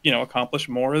accomplish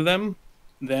more of them,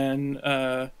 then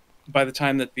by the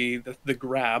time that the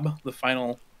grab, the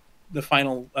final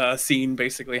scene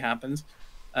basically happens,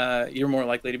 you're more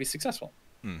likely to be successful.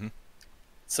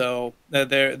 So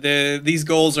these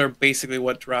goals are basically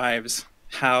what drives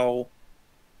how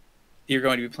you're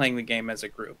going to be playing the game as a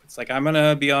group. It's like I'm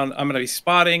gonna be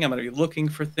spotting, I'm gonna be looking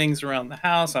for things around the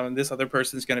house. This other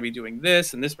person's gonna be doing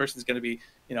this, and this person's gonna be,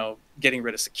 getting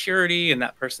rid of security, and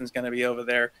that person's gonna be over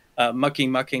there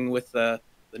mucking with the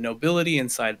nobility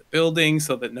inside the building,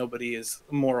 so that nobody is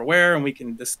more aware, and we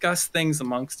can discuss things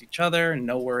amongst each other and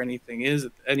know where anything is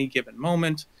at any given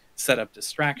moment, set up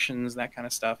distractions, that kind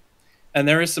of stuff. And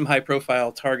there is some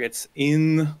high-profile targets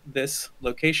in this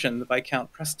location. The Viscount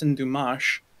Preston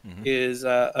Dumas is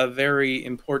a very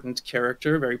important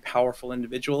character, very powerful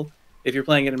individual. If you're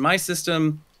playing it in my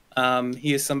system,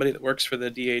 he is somebody that works for the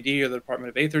DAD, or the Department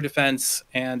of Aether Defense,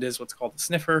 and is what's called the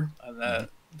Sniffer.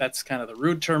 That's kind of the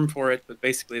rude term for it, but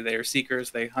basically they are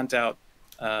seekers. They hunt out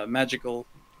magical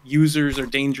users or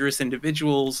dangerous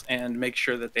individuals and make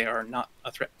sure that they are not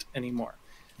a threat anymore.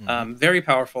 Very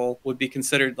powerful, would be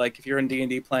considered, like, if you're in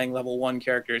D&D playing level 1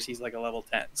 characters, he's like a level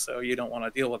 10, so you don't want to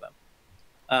deal with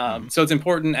him. So it's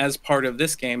important as part of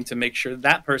this game to make sure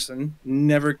that person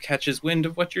never catches wind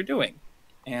of what you're doing,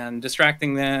 and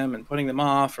distracting them and putting them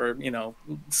off, or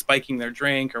spiking their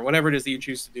drink, or whatever it is that you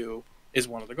choose to do is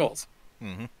one of the goals.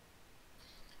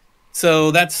 So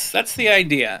that's the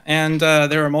idea, and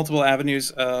there are multiple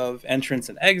avenues of entrance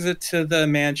and exit to the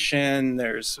mansion.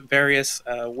 There's various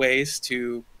ways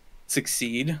to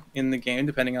succeed in the game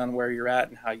depending on where you're at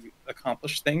and how you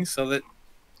accomplish things, so that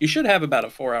you should have about a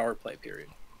 4-hour play period.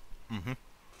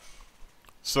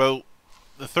 So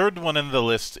the third one in the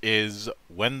list is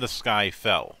When the Sky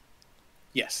Fell.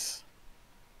 Yes.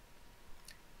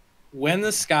 When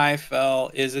the Sky Fell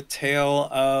is a tale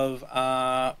of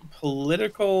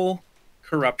political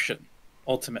corruption,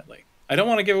 ultimately. I don't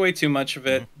want to give away too much of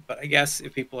it, but I guess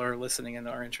if people are listening and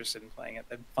are interested in playing it,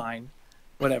 then fine,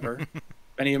 whatever. If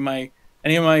any of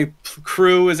my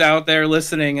crew is out there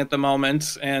listening at the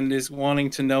moment and is wanting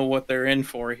to know what they're in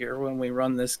for here when we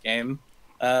run this game.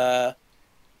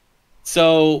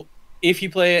 So if you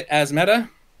play it as meta,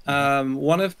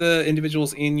 one of the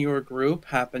individuals in your group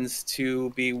happens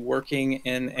to be working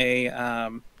in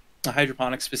a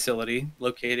hydroponics facility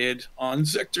located on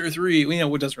Sector 3.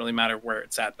 It doesn't really matter where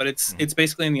it's at, but it's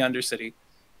basically in the Undercity.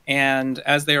 And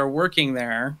as they are working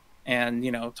there and,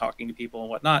 talking to people and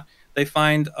whatnot, they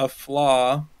find a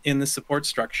flaw in the support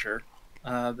structure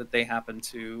that they happen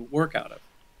to work out of.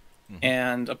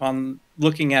 And upon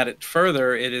looking at it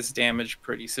further, it is damaged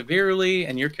pretty severely,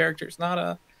 and your character is not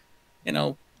a,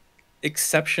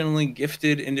 exceptionally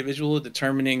gifted individual at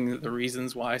determining the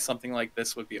reasons why something like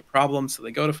this would be a problem. So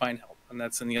they go to find help, and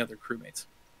that's in the other crewmates.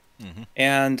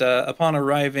 And upon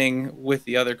arriving with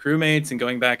the other crewmates and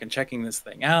going back and checking this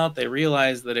thing out, they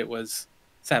realize that it was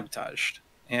sabotaged.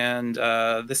 And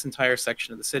this entire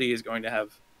section of the city is going to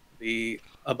have the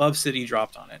above city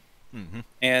dropped on it.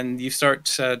 And you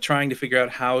start trying to figure out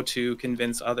how to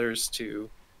convince others to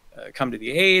come to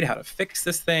the aid, how to fix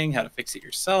this thing, how to fix it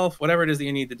yourself, whatever it is that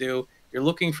you need to do. You're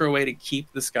looking for a way to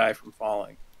keep the sky from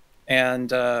falling.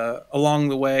 And along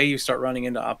the way, you start running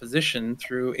into opposition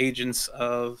through agents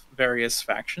of various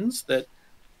factions that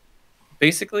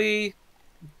basically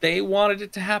they wanted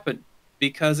it to happen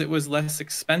because it was less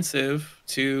expensive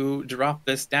to drop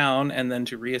this down and then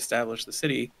to reestablish the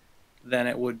city than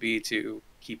it would be to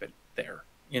keep it there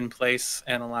in place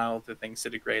and allow the things to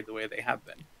degrade the way they have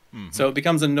been. So it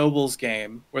becomes a nobles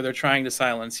game where they're trying to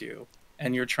silence you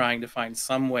and you're trying to find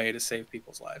some way to save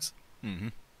people's lives.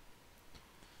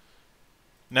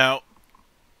 Now,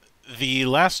 the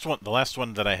last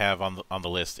one that I have on the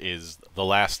list is The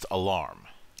Last Alarm.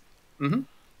 So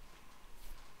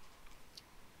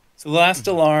The Last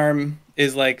Alarm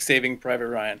is like Saving Private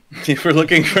Ryan. If you're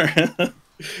looking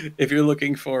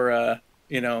for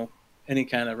any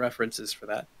kind of references for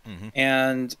that.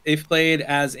 And if played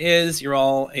as is, you're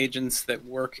all agents that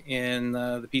work in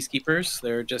the Peacekeepers.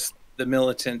 They're just the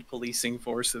militant policing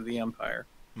force of the Empire.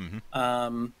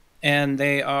 And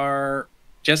they are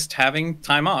just having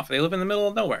time off. They live in the middle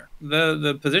of nowhere.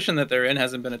 The position that they're in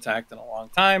hasn't been attacked in a long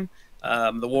time.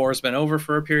 The war's been over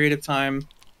for a period of time.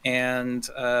 And,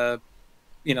 they're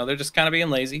just kind of being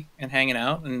lazy and hanging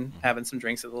out and having some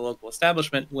drinks at the local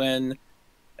establishment when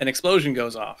an explosion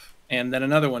goes off, and then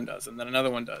another one does, and then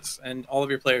another one does. And all of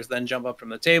your players then jump up from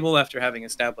the table after having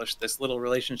established this little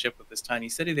relationship with this tiny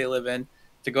city they live in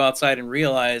to go outside and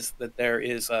realize that there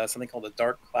is something called a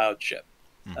dark cloud ship.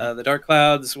 The dark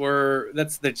clouds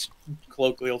that's the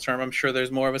colloquial term. I'm sure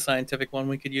there's more of a scientific one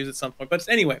we could use at some point. But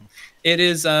anyway, it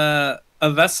is a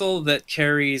vessel that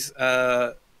carries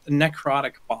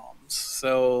necrotic bombs.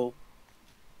 So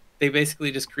they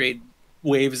basically just create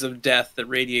waves of death that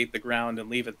radiate the ground and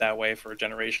leave it that way for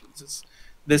generations. It's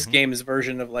this game's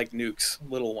version of like nukes,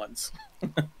 little ones.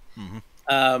 Mm-hmm.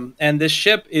 And this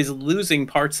ship is losing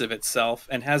parts of itself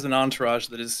and has an entourage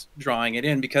that is drawing it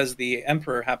in because the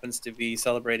emperor happens to be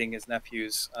celebrating his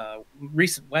nephew's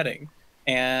recent wedding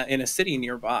in a city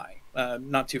nearby,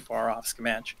 not too far off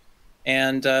Scamanche.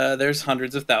 And there's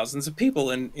hundreds of thousands of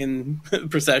people in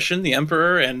procession, the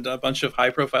emperor and a bunch of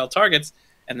high-profile targets,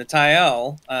 and the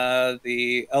Tael,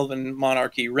 the elven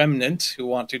monarchy remnant, who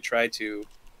want to try to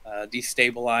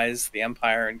destabilize the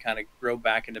empire and kind of grow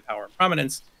back into power and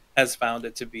prominence, has found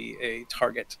it to be a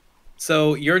target.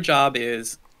 So your job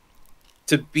is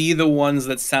to be the ones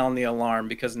that sound the alarm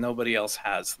because nobody else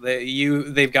has.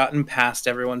 They've gotten past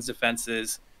everyone's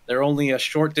defenses. They're only a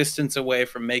short distance away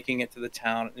from making it to the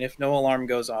town, and if no alarm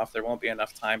goes off, there won't be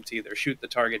enough time to either shoot the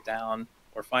target down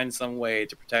or find some way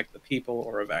to protect the people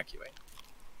or evacuate.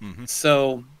 Mm-hmm.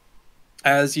 So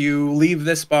as you leave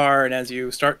this bar and as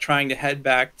you start trying to head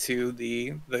back to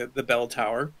the bell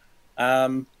tower,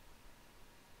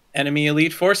 enemy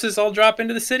elite forces all drop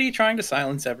into the city trying to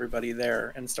silence everybody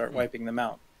there and start wiping them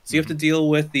out. So you have to deal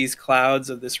with these clouds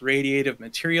of this radiative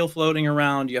material floating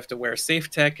around. You have to wear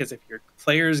safe tech, because if your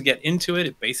players get into it,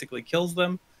 it basically kills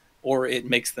them, or it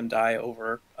makes them die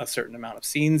over a certain amount of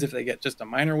scenes if they get just a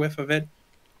minor whiff of it.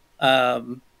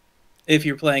 If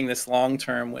you're playing this long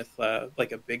term with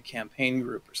like a big campaign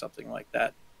group or something like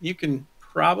that, you can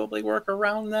probably work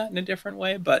around that in a different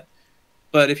way. But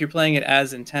if you're playing it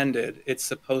as intended, it's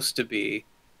supposed to be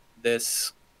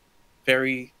this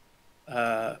very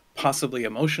possibly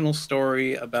emotional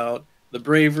story about the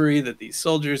bravery that these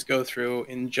soldiers go through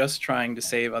in just trying to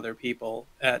save other people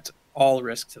at all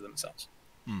risk to themselves.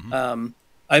 Mm-hmm.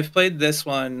 I've played this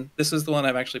one. This is the one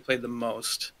I've actually played the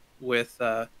most with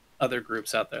other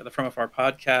groups out there. The From Afar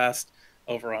podcast,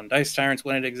 over on Dice Tyrants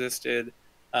when it existed.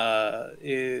 What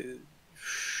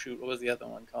was the other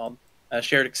one called?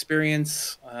 Shared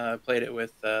Experience. Played it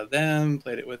with them.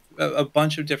 Played it with a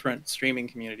bunch of different streaming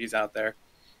communities out there.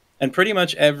 And pretty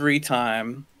much every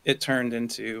time it turned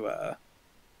into a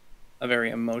very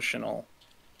emotional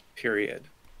period.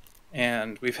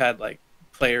 And we've had like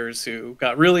players who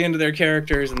got really into their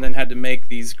characters and then had to make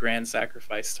these grand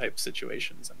sacrifice type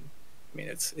situations. And I mean,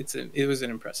 it was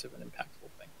an impressive and impactful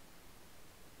thing.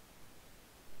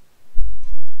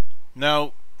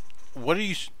 Now, what are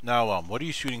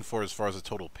you shooting for as far as the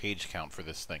total page count for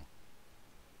this thing?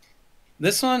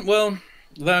 This one, well,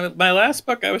 my last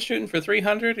book I was shooting for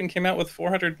 300 and came out with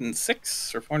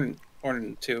 406 or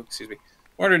 402, excuse me,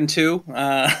 402.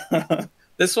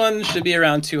 This one should be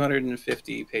around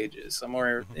 250 pages,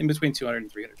 somewhere in between 200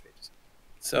 and 300 pages.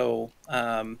 So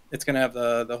it's going to have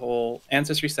the whole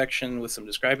ancestry section with some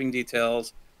describing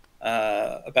details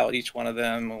about each one of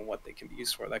them and what they can be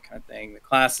used for, that kind of thing. The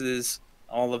classes,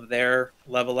 all of their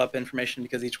level up information,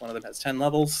 because each one of them has 10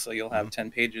 levels, so you'll have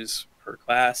 10 pages per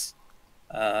class.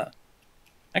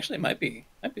 Actually, it might be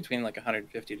between like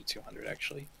 150 to 200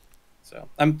 actually. So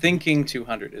I'm thinking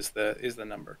 200 is the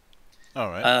number. All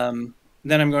right.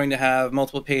 Then I'm going to have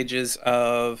multiple pages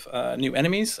of new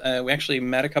enemies. We actually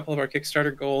met a couple of our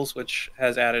Kickstarter goals, which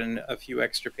has added a few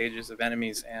extra pages of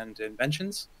enemies and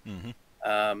inventions.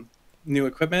 Mm-hmm. New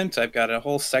equipment. I've got a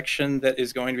whole section that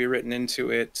is going to be written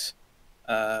into it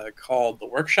called the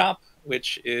Workshop,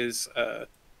 which is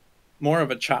more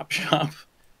of a chop shop.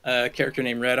 A character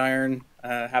named Red Iron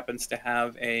happens to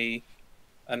have an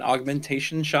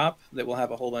augmentation shop that will have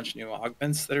a whole bunch of new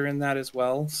augments that are in that as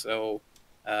well. So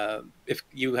if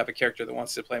you have a character that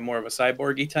wants to play more of a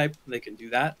cyborgy type, they can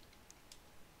do that.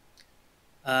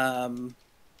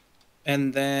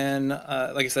 And then,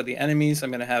 like I said, the enemies,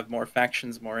 I'm going to have more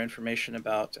factions, more information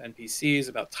about NPCs,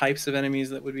 about types of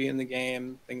enemies that would be in the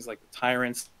game, things like the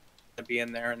tyrants that be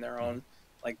in there in their own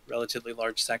like relatively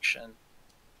large section.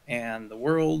 And the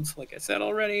worlds, like I said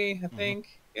already, I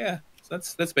think, yeah. So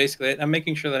that's basically it. I'm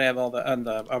making sure that I have all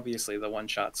the obviously the one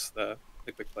shots, the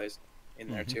quick plays in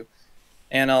there too,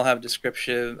 and I'll have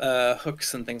description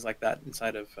hooks and things like that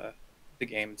inside of the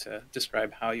game to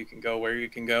describe how you can go, where you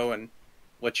can go, and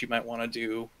what you might want to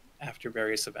do after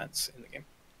various events in the game.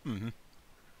 Mm-hmm.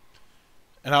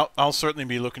 And I'll certainly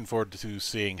be looking forward to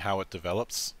seeing how it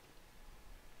develops.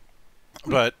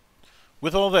 But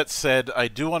with all that said, I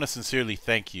do want to sincerely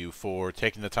thank you for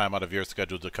taking the time out of your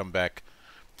schedule to come back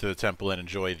to the temple and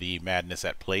enjoy the madness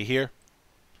at play here.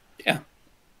 Yeah,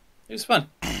 it was fun.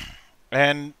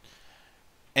 And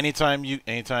anytime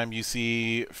you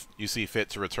see fit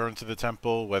to return to the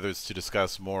temple, whether it's to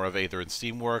discuss more of Aether and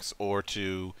Steamworks or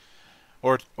to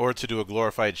do a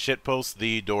glorified shitpost,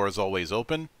 the door is always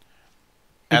open.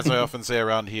 As I often say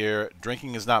around here,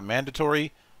 drinking is not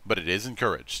mandatory, but it is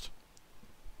encouraged.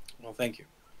 Well, thank you.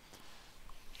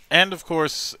 And, of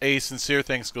course, a sincere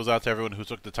thanks goes out to everyone who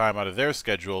took the time out of their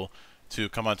schedule to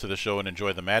come onto the show and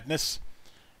enjoy the madness.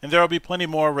 And there will be plenty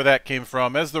more where that came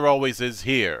from, as there always is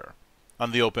here,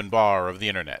 on the open bar of the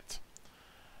internet.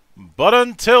 But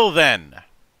until then,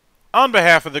 on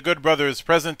behalf of the good brothers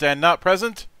present and not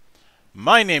present,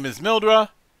 my name is Mildra,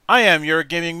 I am your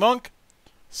gaming monk.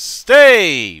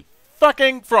 Stay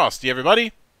fucking frosty,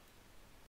 everybody!